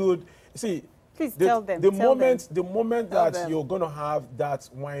have it good, see, please tell them. The moment that you're going to have that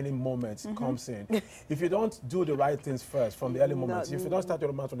whining moment comes in, if you don't do the right things first from the early moments, if you don't start your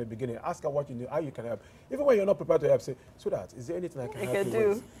romance from the beginning, ask her what you need, how you can help. Even when you're not prepared to help, say, sweetheart, is there anything I can help you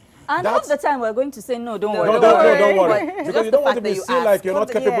with? And half the time we're going to say, no, don't worry. No, don't worry. Because you don't want to be seen like you're not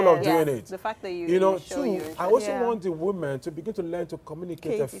capable of doing it. The fact that you know, too, I also want the women to begin to learn to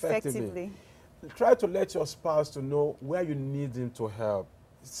communicate effectively. Try to let your spouse to know where you need him to help.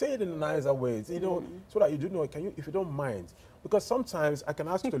 Say it in nicer ways, you know, so that you do know, can you, if you don't mind. Because sometimes I can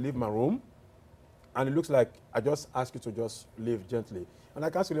ask you to leave my room, and it looks like I just ask you to just leave gently. And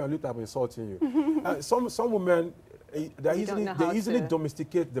I can actually look like I'm insulting you. Some women, they easily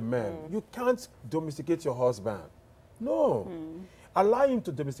domesticate the man. You can't domesticate your husband. No. Allow him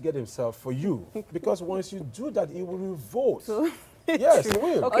to domesticate himself for you. Because once you do that, he will revolt. Yes, he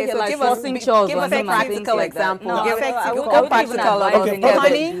will. Okay, so like give us a practical example. No, give practical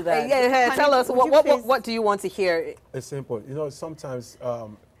Honey, tell us, what do you want to hear? It's simple. You know, sometimes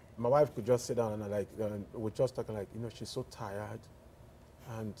my wife could just sit down and we're just talking like, you know, she's so tired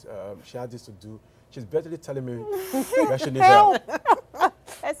and she had this to do. She's basically telling me where she needs help.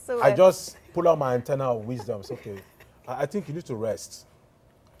 I just pull out my antenna of wisdom. It's okay. I think you need to rest.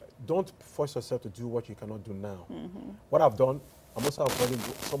 Don't force yourself to do what you cannot do now. What I've done, I'm also avoiding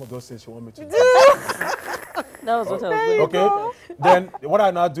some of those things you want me to do. That was what I was going to do. Then what I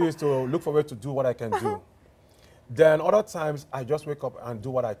now do is to look for a way to do what I can do. Then other times, I just wake up and do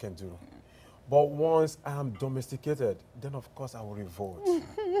what I can do. But once I am domesticated, then of course I will revolt.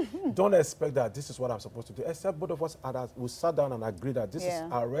 Don't expect that this is what I'm supposed to do. Except both of us will sit down and agree that this is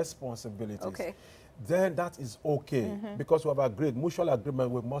our responsibility. Okay. Then that is okay because we have agreed, mutual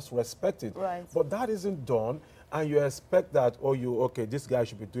agreement, we must respect it. Right. But that isn't done, and you expect that, okay, this guy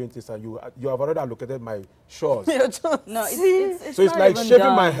should be doing this, and you have already allocated my chores. No, it's so it's like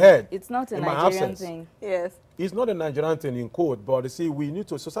shaving my head. It's not a Nigerian thing. Yes. It's not a Nigerian thing in quote, but you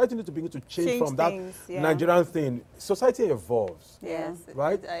see, society needs to begin to change from things, that Nigerian thing. Society evolves. Yes.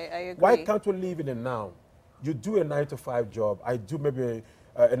 Right? I agree. Why can't we live in the now? You do a 9-to-5 job. I do maybe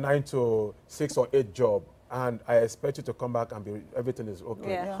a 9 to 6 or 8 job, and I expect you to come back and everything is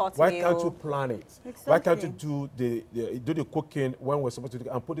okay. Yeah. Why can't you plan it? Exactly. Why can't you do the cooking when we're supposed to do,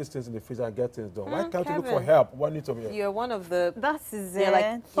 and put these things in the freezer and get things done? Why can't you look for help? What needs to be? You're one of the. That is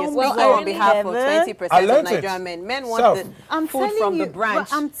like on behalf of 20% of Nigerian men. Men want the food from the branch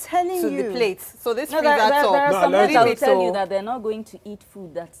to the plate. So this freezer talk. There are some men that will tell you that they're not going to eat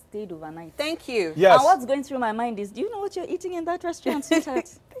food that stayed overnight. Thank you. Yes. And what's going through my mind is, do you know what you're eating in that restaurant, sweetheart?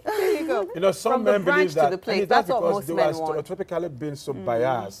 There you go. You know, some men believe that. To the plate. That's what because most they men were want. stereotypically being so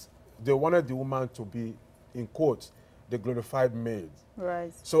biased. They wanted the woman to be, in quotes, the glorified maid.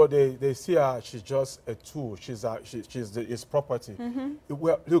 Right. So they see her, she's just a tool. She's his property.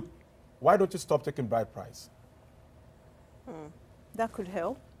 Well, look, why don't you stop taking bride price? That could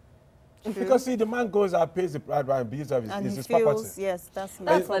help. Because see, the man goes and pays the bride and believes that it's his property. Yes, that's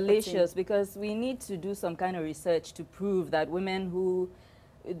fallacious, because we need to do some kind of research to prove that women who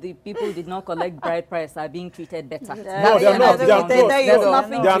the people did not collect bride price are being treated better. No, they are not. They are not. There's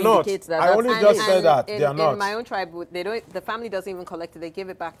nothing they are to not. indicate that. I only just said that they are not. In my own tribe, they don't. The family doesn't even collect it. They give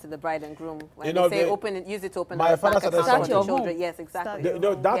it back to the bride and groom. When you know, they say open it, use it to open my a bank account for the home. children. Yes, exactly. You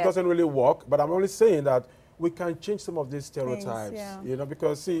know, that doesn't really work. But I'm only saying that we can change some of these stereotypes. You know,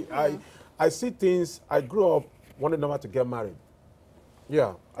 because see, I see things. I grew up wanting never to get married.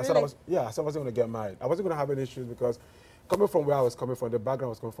 Yeah, I said I wasn't going to get married. I wasn't going to have any issues because coming from where I was coming from, the background I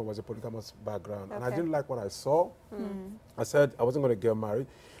was coming from was a polygamous background. And I didn't like what I saw. I said I wasn't going to get married.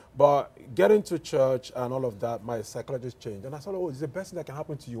 But getting to church and all of that, my psychologist changed. And I thought, it's the best thing that can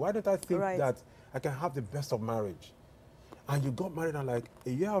happen to you. Why don't I think that I can have the best of marriage? And you got married and like a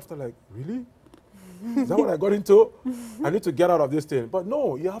year after, like, really? Is that what I got into? I need to get out of this thing. But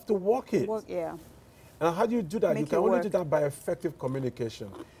no, you have to walk it. And how do you do that? You can only do that by effective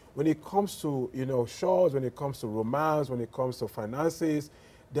communication. When it comes to, chores, when it comes to romance, when it comes to finances,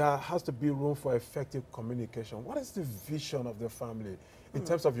 there has to be room for effective communication. What is the vision of the family in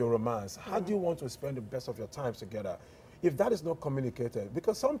terms of your romance? How do you want to spend the best of your time together? If that is not communicated,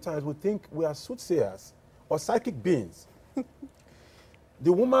 because sometimes we think we are soothsayers or psychic beings.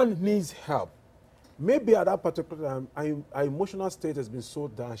 The woman needs help. Maybe at that particular time, her emotional state has been so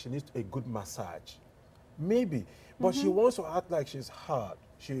down, she needs a good massage. Maybe. But she wants to act like she's hard.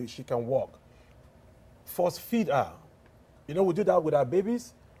 She can walk. Force feed her. You know, we do that with our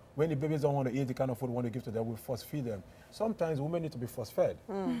babies. When the babies don't want to eat the kind of food we want to give to them, we force feed them. Sometimes women need to be force fed.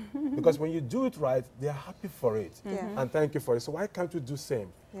 Because when you do it right, they're happy for it. And thank you for it. So why can't we do the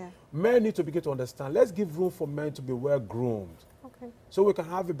same? Men need to begin to understand. Let's give room for men to be well-groomed. So we can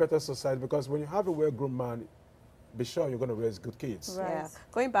have a better society, because when you have a well-groomed man, be sure you're going to raise good kids. Yeah.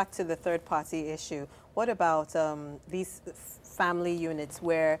 Going back to the third-party issue, what about these family units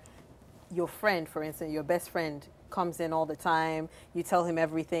where your friend, for instance, your best friend, comes in all the time, you tell him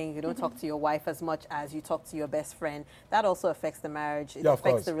everything, you don't talk to your wife as much as you talk to your best friend? That also affects the marriage. It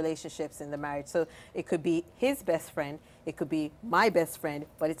affects the relationships in the marriage. So it could be his best friend, it could be my best friend,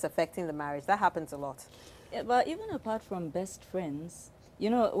 but it's affecting the marriage. That happens a lot. Yeah, but even apart from best friends, you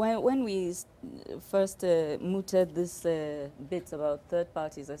know, when we first mooted this bit about third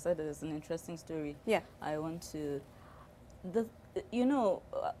parties, I said there's an interesting story. Yeah. I want to, you know,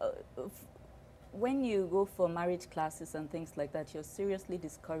 when you go for marriage classes and things like that, you're seriously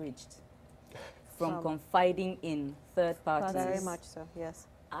discouraged from confiding in third parties. Very much so, yes.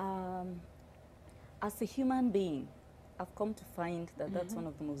 As a human being, I've come to find that that's one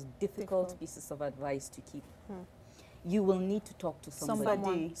of the most difficult pieces of advice to keep. You will need to talk to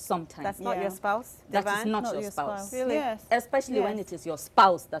somebody sometime. That's not your spouse? That is not your spouse. Really? Yes. Especially when it is your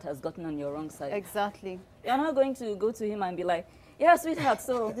spouse that has gotten on your wrong side. Exactly. You're not going to go to him and be like, yeah, sweetheart,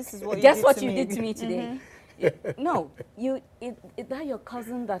 so this is what you guess did what to you me. did to me today. No, that your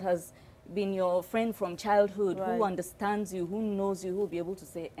cousin that has been your friend from childhood, who understands you, who knows you, who will be able to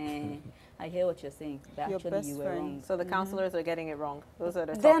say, I hear what you're saying, but actually you were wrong. So the counselors are getting it wrong. Those are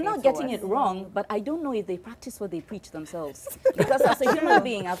the They're not getting it wrong, but I don't know if they practice what they preach themselves. Because as a human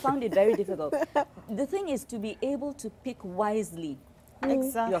being, I found it very difficult. The thing is to be able to pick wisely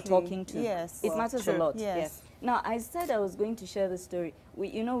who you're talking to. Yes. It matters a lot. Yes. Now, I said I was going to share this story.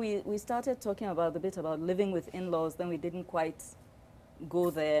 We started talking about the bit about living with in-laws, then we didn't quite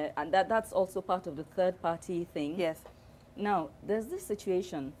go there. And that's also part of the third-party thing. Yes. Now, there's this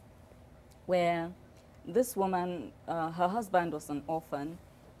situation where this woman, her husband was an orphan.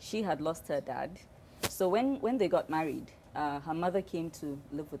 She had lost her dad. So when they got married, her mother came to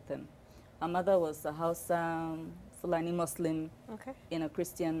live with them. Her mother was a Hausa, Fulani Muslim in a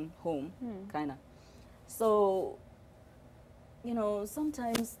Christian home, kind of. So, you know,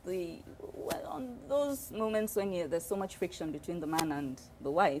 sometimes on those moments when there's so much friction between the man and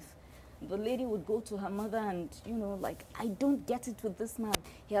the wife, the lady would go to her mother and, you know, like, I don't get it with this man.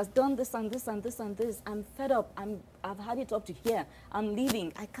 He has done this and this and this and this. I'm fed up. I've had it up to here. I'm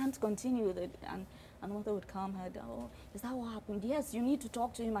leaving. I can't continue with it. And the mother would calm her down. Oh, is that what happened? Yes, you need to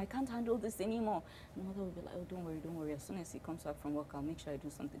talk to him. I can't handle this anymore. And the mother would be like, oh, don't worry, don't worry. As soon as he comes back from work, I'll make sure I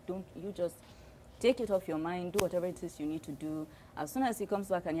do something. Don't you just take it off your mind. Do whatever it is you need to do. As soon as he comes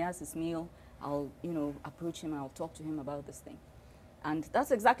back and he has his meal, I'll, you know, approach him. I'll talk to him about this thing. And that's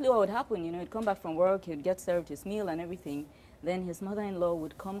exactly what would happen. You know, he'd come back from work, he'd get served his meal and everything. Then his mother-in-law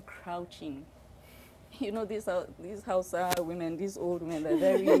would come crouching. You know, these Hausa women, these old women, they're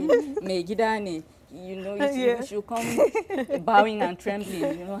very megidani. You know, she'll come bowing and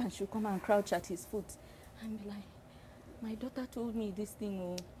trembling, you know, and she'll come and crouch at his foot. And be like, my daughter told me this thing,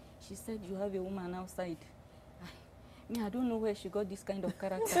 oh, she said you have a woman outside. I don't know where she got this kind of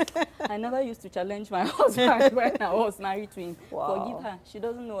character. I never used to challenge my husband when I was married to him. Wow. Forgive her. She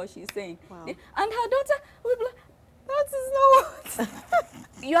doesn't know what she's saying. Wow. And her daughter would be like, that is not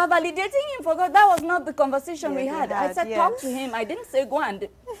what. You are validating him for God. That was not the conversation we had. I said, talk to him. I didn't say go and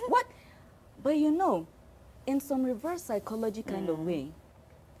what? But you know, in some reverse psychology kind of way,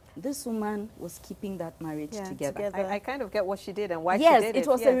 this woman was keeping that marriage together. I kind of get what she did and why she yes, did it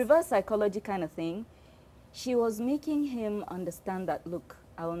was a reverse psychology kind of thing. She was making him understand that, look,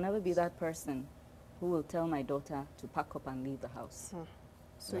 I will never be that person who will tell my daughter to pack up and leave the house.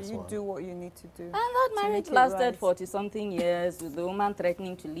 So you do what you need to do. And that marriage lasted 40-something years, with the woman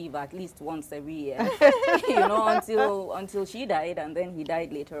threatening to leave at least once every year, you know, until she died, and then he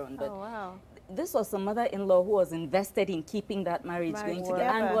died later on. But this was a mother-in-law who was invested in keeping that marriage going together.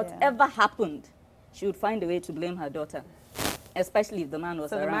 And whatever happened, she would find a way to blame her daughter. Especially if the man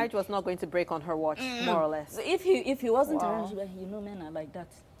was around. So the marriage was not going to break on her watch, more or less. So if he wasn't around, she'd be like, you know, men are like that.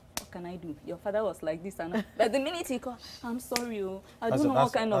 can I do? Your father was like this and that. But the minute he called, I'm sorry, oh, I don't know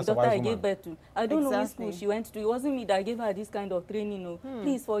what kind of daughter I gave birth to. I don't know which school she went to. It wasn't me that gave her this kind of training. Oh.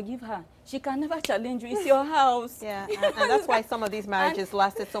 Please forgive her. She can never challenge you. It's your house. Yeah, and that's why some of these marriages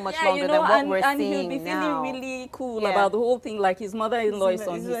lasted so much longer than what we're seeing he'll be now. feeling really cool about the whole thing, like his mother-in-law is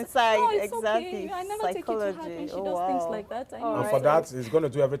on his side. No, it's exactly. okay. I never take it to heart when she does things like that. And for that, he's going to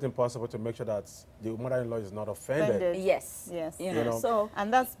do everything possible to make sure that the mother-in-law is not offended. Yes. Yes. You know, so,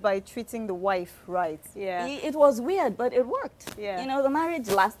 and that's by treating the wife right. Yeah. It was weird, but it worked. Yeah. You know, the marriage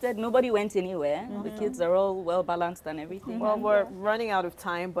lasted. Nobody went anywhere. The kids are all well-balanced and everything. Well, we're running out of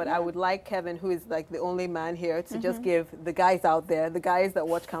time, but I would like Kevin, who is like the only man here, to just give the guys out there, the guys that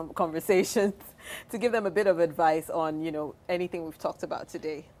watch Conversations, to give them a bit of advice on, you know, anything we've talked about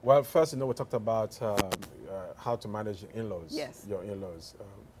today. Well, first, you know, we talked about how to manage your in-laws. Yes. Your in-laws.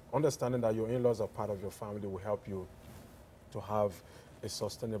 Understanding that your in-laws are part of your family will help you to have a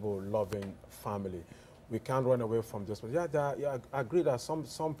sustainable, loving family. We can't run away from this. But yeah, I agree that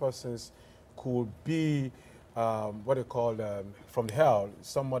some persons could be what they call from hell.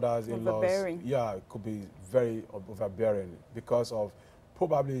 Some mothers in-laws, it could be very overbearing because of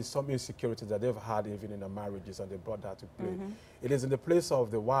probably some insecurity that they've had even in their marriages, and they brought that to play. It is in the place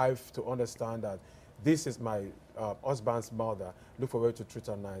of the wife to understand that this is my husband's mother. Look for a way to treat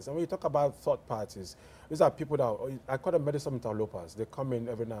her nice. And when you talk about third parties, these are people that, I call them medical interlopers. They come in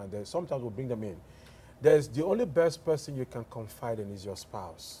every now and then. Sometimes we'll bring them in. The only best person you can confide in is your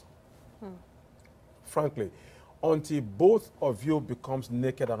spouse. Frankly, until both of you becomes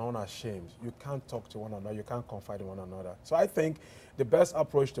naked and unashamed, you can't talk to one another, you can't confide in one another. So I think the best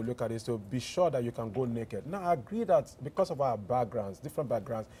approach to look at it is to be sure that you can go naked. Now, I agree that because of our backgrounds, different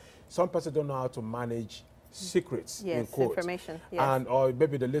backgrounds, some persons don't know how to manage secrets, in quotes. Information. And or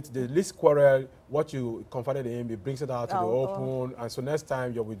maybe the least quarrel, what you confided in him, it brings it out to the open, and so next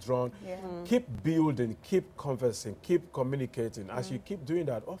time you're withdrawn. Keep building, keep conversing, keep communicating. As you keep doing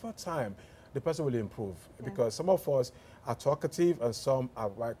that, over time, the person will improve, because some of us are talkative and some are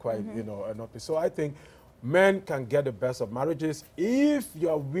quite you know, not. So I think men can get the best of marriages if you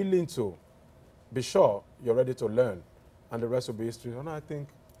are willing to. Be sure you're ready to learn, and the rest will be history. And I think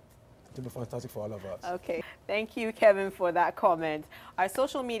it'll be fantastic for all of us. Okay, thank you, Kevin, for that comment. Our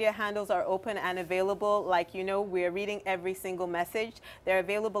social media handles are open and available. Like, you know, we're reading every single message. They're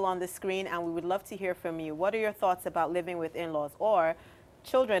available on the screen, and we would love to hear from you. What are your thoughts about living with in-laws or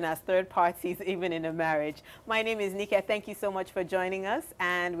children as third parties, even in a marriage? My name is Nika. Thank you so much for joining us.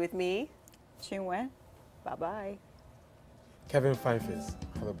 And with me, Chinwe. Bye-bye. Kevin Fineface,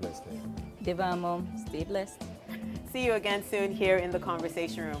 have a blessed day. Devamo, stay blessed. See you again soon here in the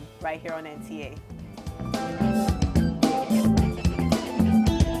Conversation Room, right here on NTA.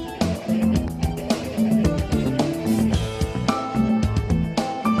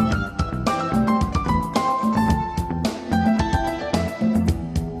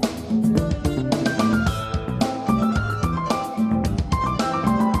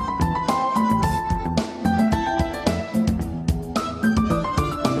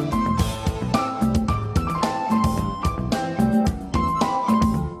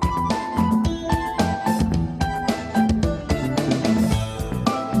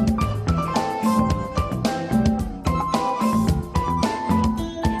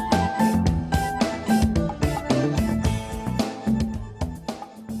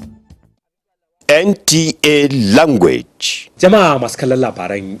 NTA Language. Jama'a masu kallon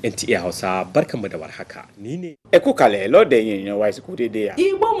labaran NTA Hausa barkanmu da warhaka. Ni ne Ekukale lode yin wise kudedeya.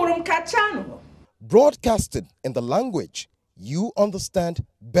 Igbo murum kachanu. Broadcasted in the language you understand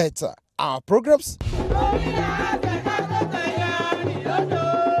better. Our programs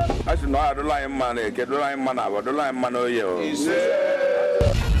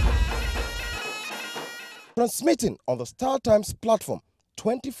transmitting on the Star Times platform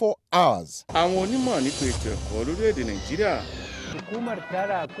 24 hours. Àwọn onímọ̀ nípa ètò ẹ̀kọ́ lórílẹ̀-èdè Nàìjíríà. Hukumar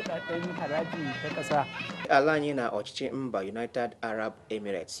tara kudaden haraji ta ƙasa. Alani na ọchịchị mba United Arab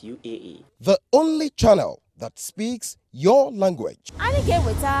Emirates UAE. The only channel that speaks your language. Anyị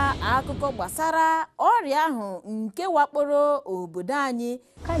ga-eweta akụkọ gbasara ọrịa ahụ nke wakporo obodo anyị.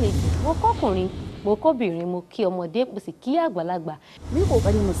 Kálejì, mo kọ́kùnrin, mo kọ́bìnrin, mo kí ọmọdé, mo sì kí àgbàlagbà. Mi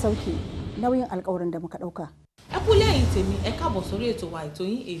kokari mu sauke nauyin alƙawarin da muka ɗauka. Ẹ kú lẹ́yìn tèmi, ẹ káàbọ̀ sórí ètò wa ètò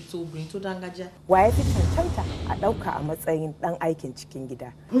yín ètò obìnrin tó dángájá. Wa ya fi cancanta a ɗauka a matsayin ɗan aikin cikin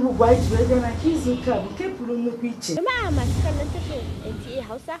gida. Jama'a masu kallon tashar NTA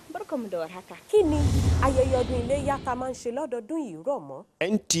Hausa, barkamu da warhaka. Kí ni ayẹyẹ ọdún iléyá tá máa ń ṣe lọ́dọọdún yìí rọ̀ mọ́?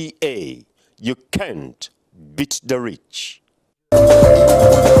 NTA, you can't beat the rich.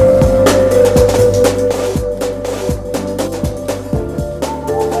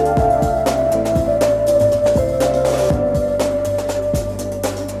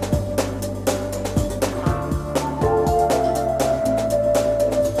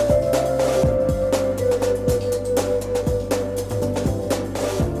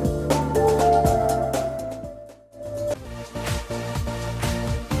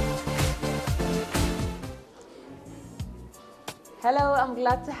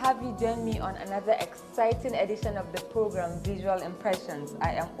 glad to have you join me on another exciting edition of the program Visual Impressions.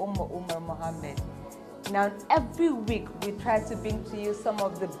 I am Umar Mohammed. Now, every week we try to bring to you some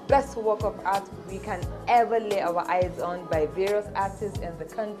of the best work of art we can ever lay our eyes on by various artists in the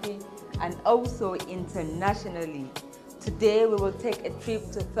country and also internationally. Today we will take a trip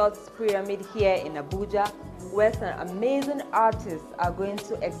to Thought's Pyramid here in Abuja, where some amazing artists are going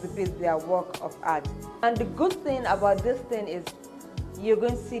to exhibit their work of art. And the good thing about this thing is you're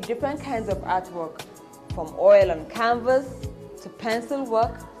going to see different kinds of artwork, from oil on canvas, to pencil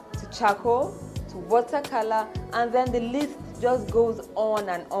work, to charcoal, to watercolor, and then the list just goes on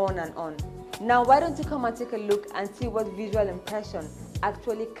and on and on. Now, why don't you come and take a look and see what visual impression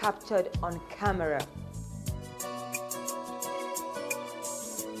actually captured on camera.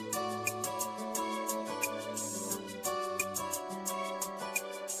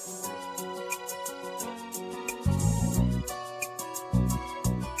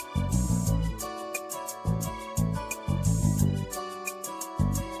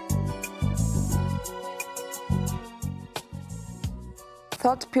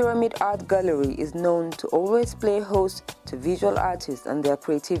 Thought Pyramid Art Gallery is known to always play host to visual artists and their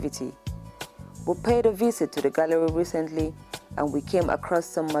creativity. We paid a visit to the gallery recently and we came across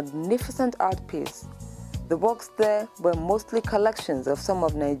some magnificent art pieces. The works there were mostly collections of some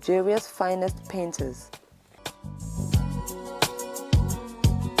of Nigeria's finest painters.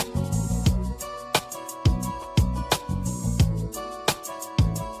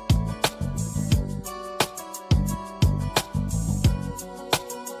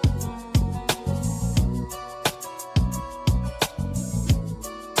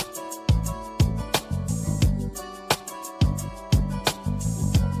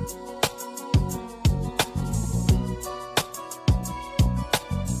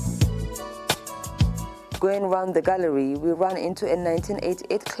 Going around the gallery, we ran into a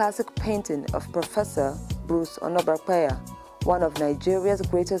 1988 classic painting of Professor Bruce Onobakpeya, one of Nigeria's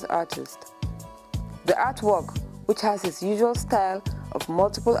greatest artists. The artwork, which has its usual style of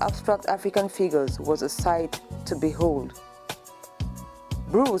multiple abstract African figures, was a sight to behold.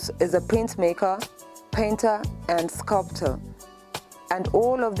 Bruce is a printmaker, painter, and sculptor, and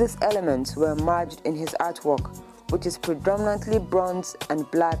all of these elements were merged in his artwork, which is predominantly bronze and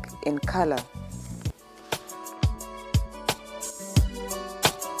black in color.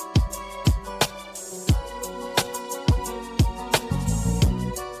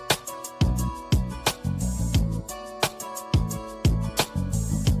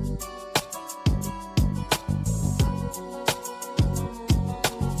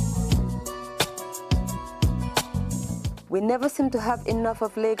 We never seem to have enough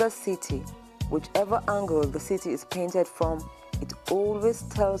of Lagos City. Whichever angle the city is painted from, it always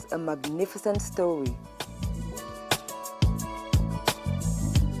tells a magnificent story.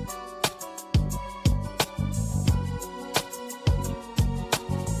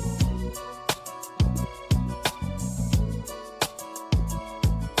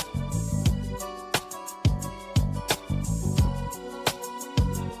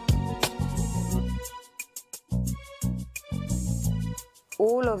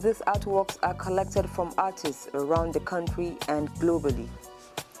 All of these artworks are collected from artists around the country and globally.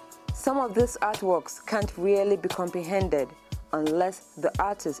 Some of these artworks can't really be comprehended unless the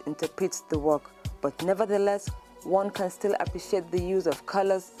artist interprets the work, but nevertheless, one can still appreciate the use of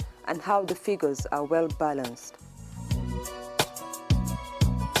colors and how the figures are well balanced.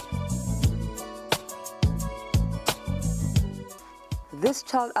 This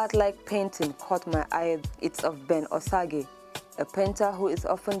child art-like painting caught my eye. It's of Ben Osage, a painter who is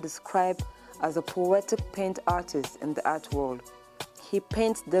often described as a poetic paint artist in the art world. He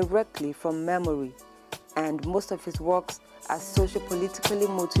paints directly from memory, and most of his works are socio-politically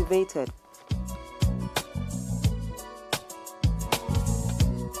motivated.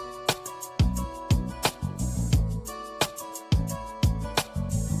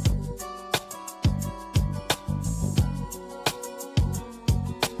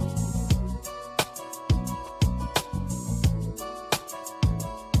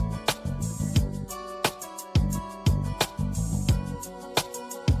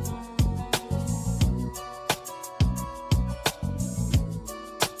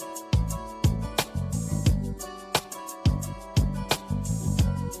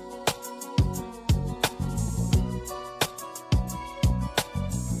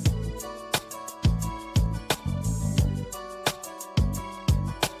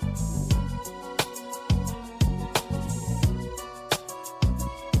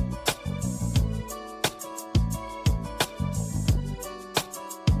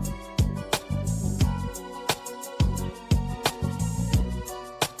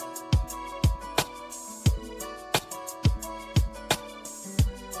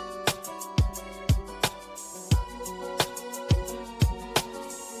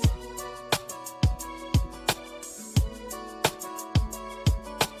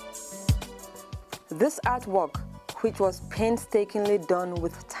 This artwork, which was painstakingly done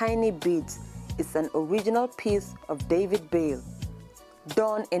with tiny beads, is an original piece of David Bale,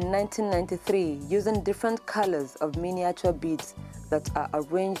 done in 1993 using different colors of miniature beads that are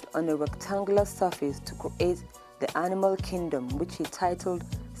arranged on a rectangular surface to create the animal kingdom, which he titled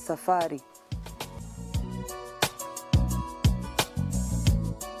Safari.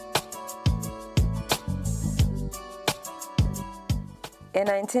 A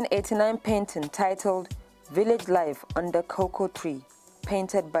 1989 painting titled Village Life Under Cocoa Tree,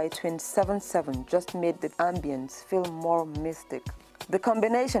 painted by Twin 77, just made the ambience feel more mystic. The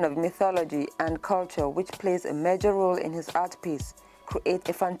combination of mythology and culture, which plays a major role in his art piece, create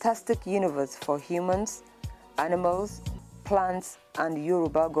a fantastic universe for humans, animals, plants, and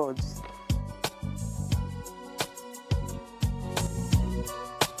Yoruba gods.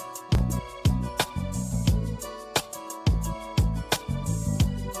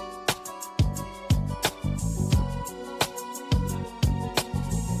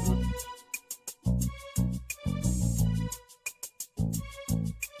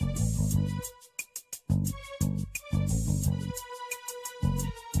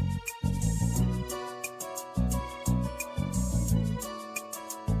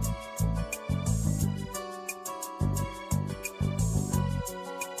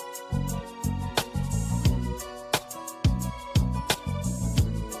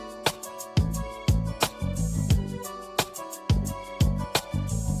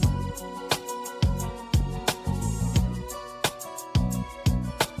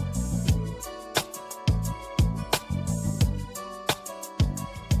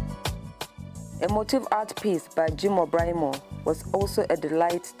 A motif art piece by Jim Obraimo was also a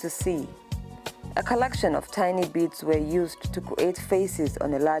delight to see. A collection of tiny beads were used to create faces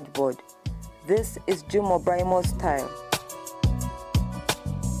on a large board. This is Jim Obraimo's style.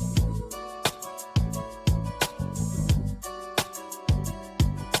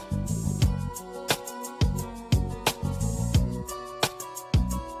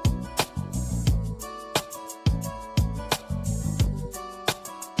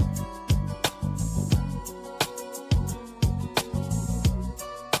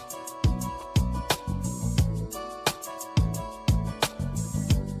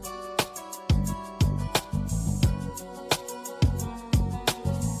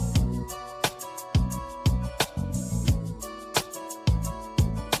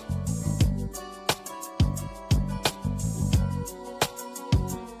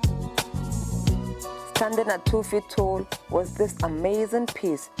 Standing at 2 feet tall was this amazing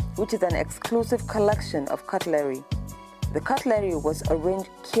piece, which is an exclusive collection of cutlery. The cutlery was arranged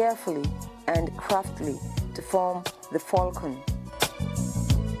carefully and craftily to form the falcon.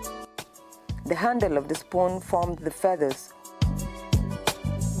 The handle of the spoon formed the feathers,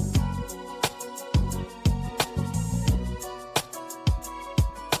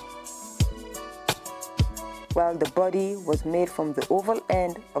 while the body was made from the oval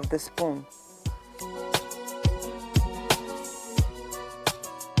end of the spoon.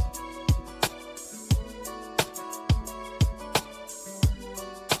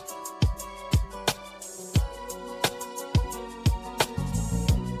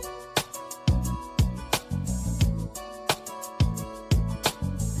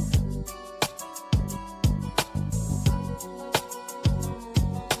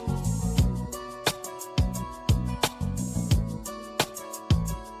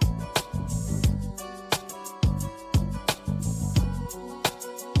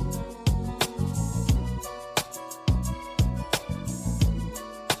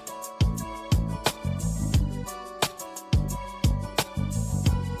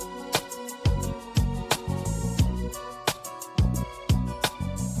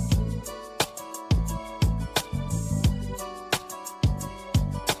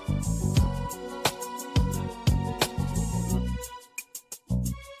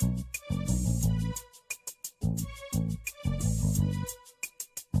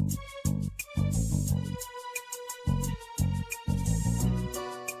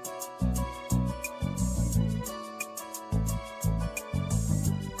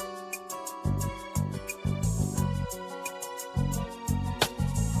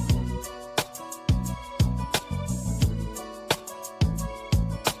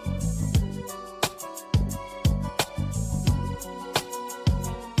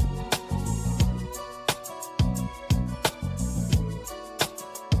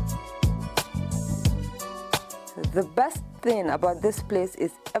 The best thing about this place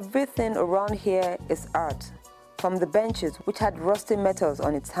is everything around here is art. From the benches, which had rusty metals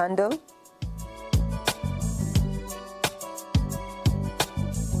on its handle,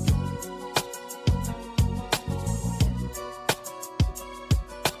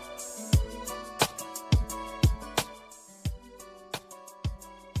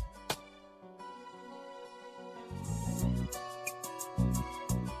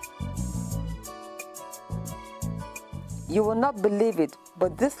 You will not believe it,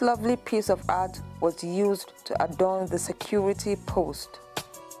 but this lovely piece of art was used to adorn the security post.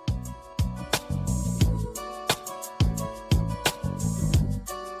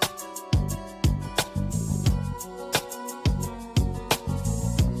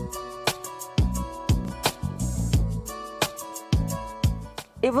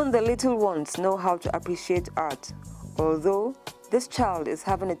 Even the little ones know how to appreciate art, although this child is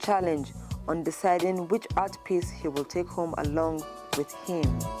having a challenge on deciding which art piece he will take home along with him.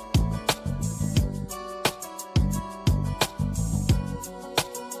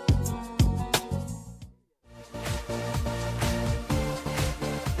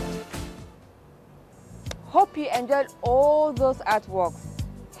 Hope you enjoyed all those artworks.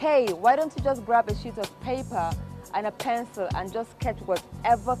 Hey, why don't you just grab a sheet of paper and a pencil and just sketch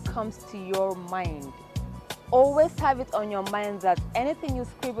whatever comes to your mind. Always have it on your mind that anything you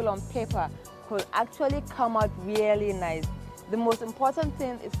scribble on paper could actually come out really nice. The most important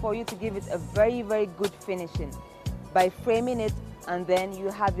thing is for you to give it a very, very good finishing by framing it, and then you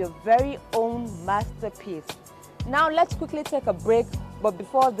have your very own masterpiece. Now let's quickly take a break, but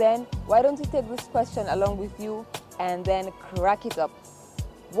before then, why don't you take this question along with you and then crack it up.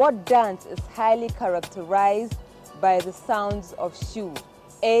 What dance is highly characterized by the sounds of shoe?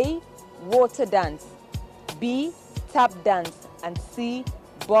 A, water dance, B, tap dance, and C,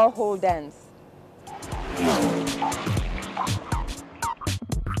 borehole dance.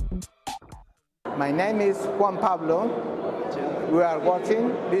 My name is Juan Pablo. We are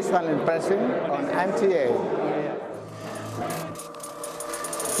watching Visual Impression on NTA.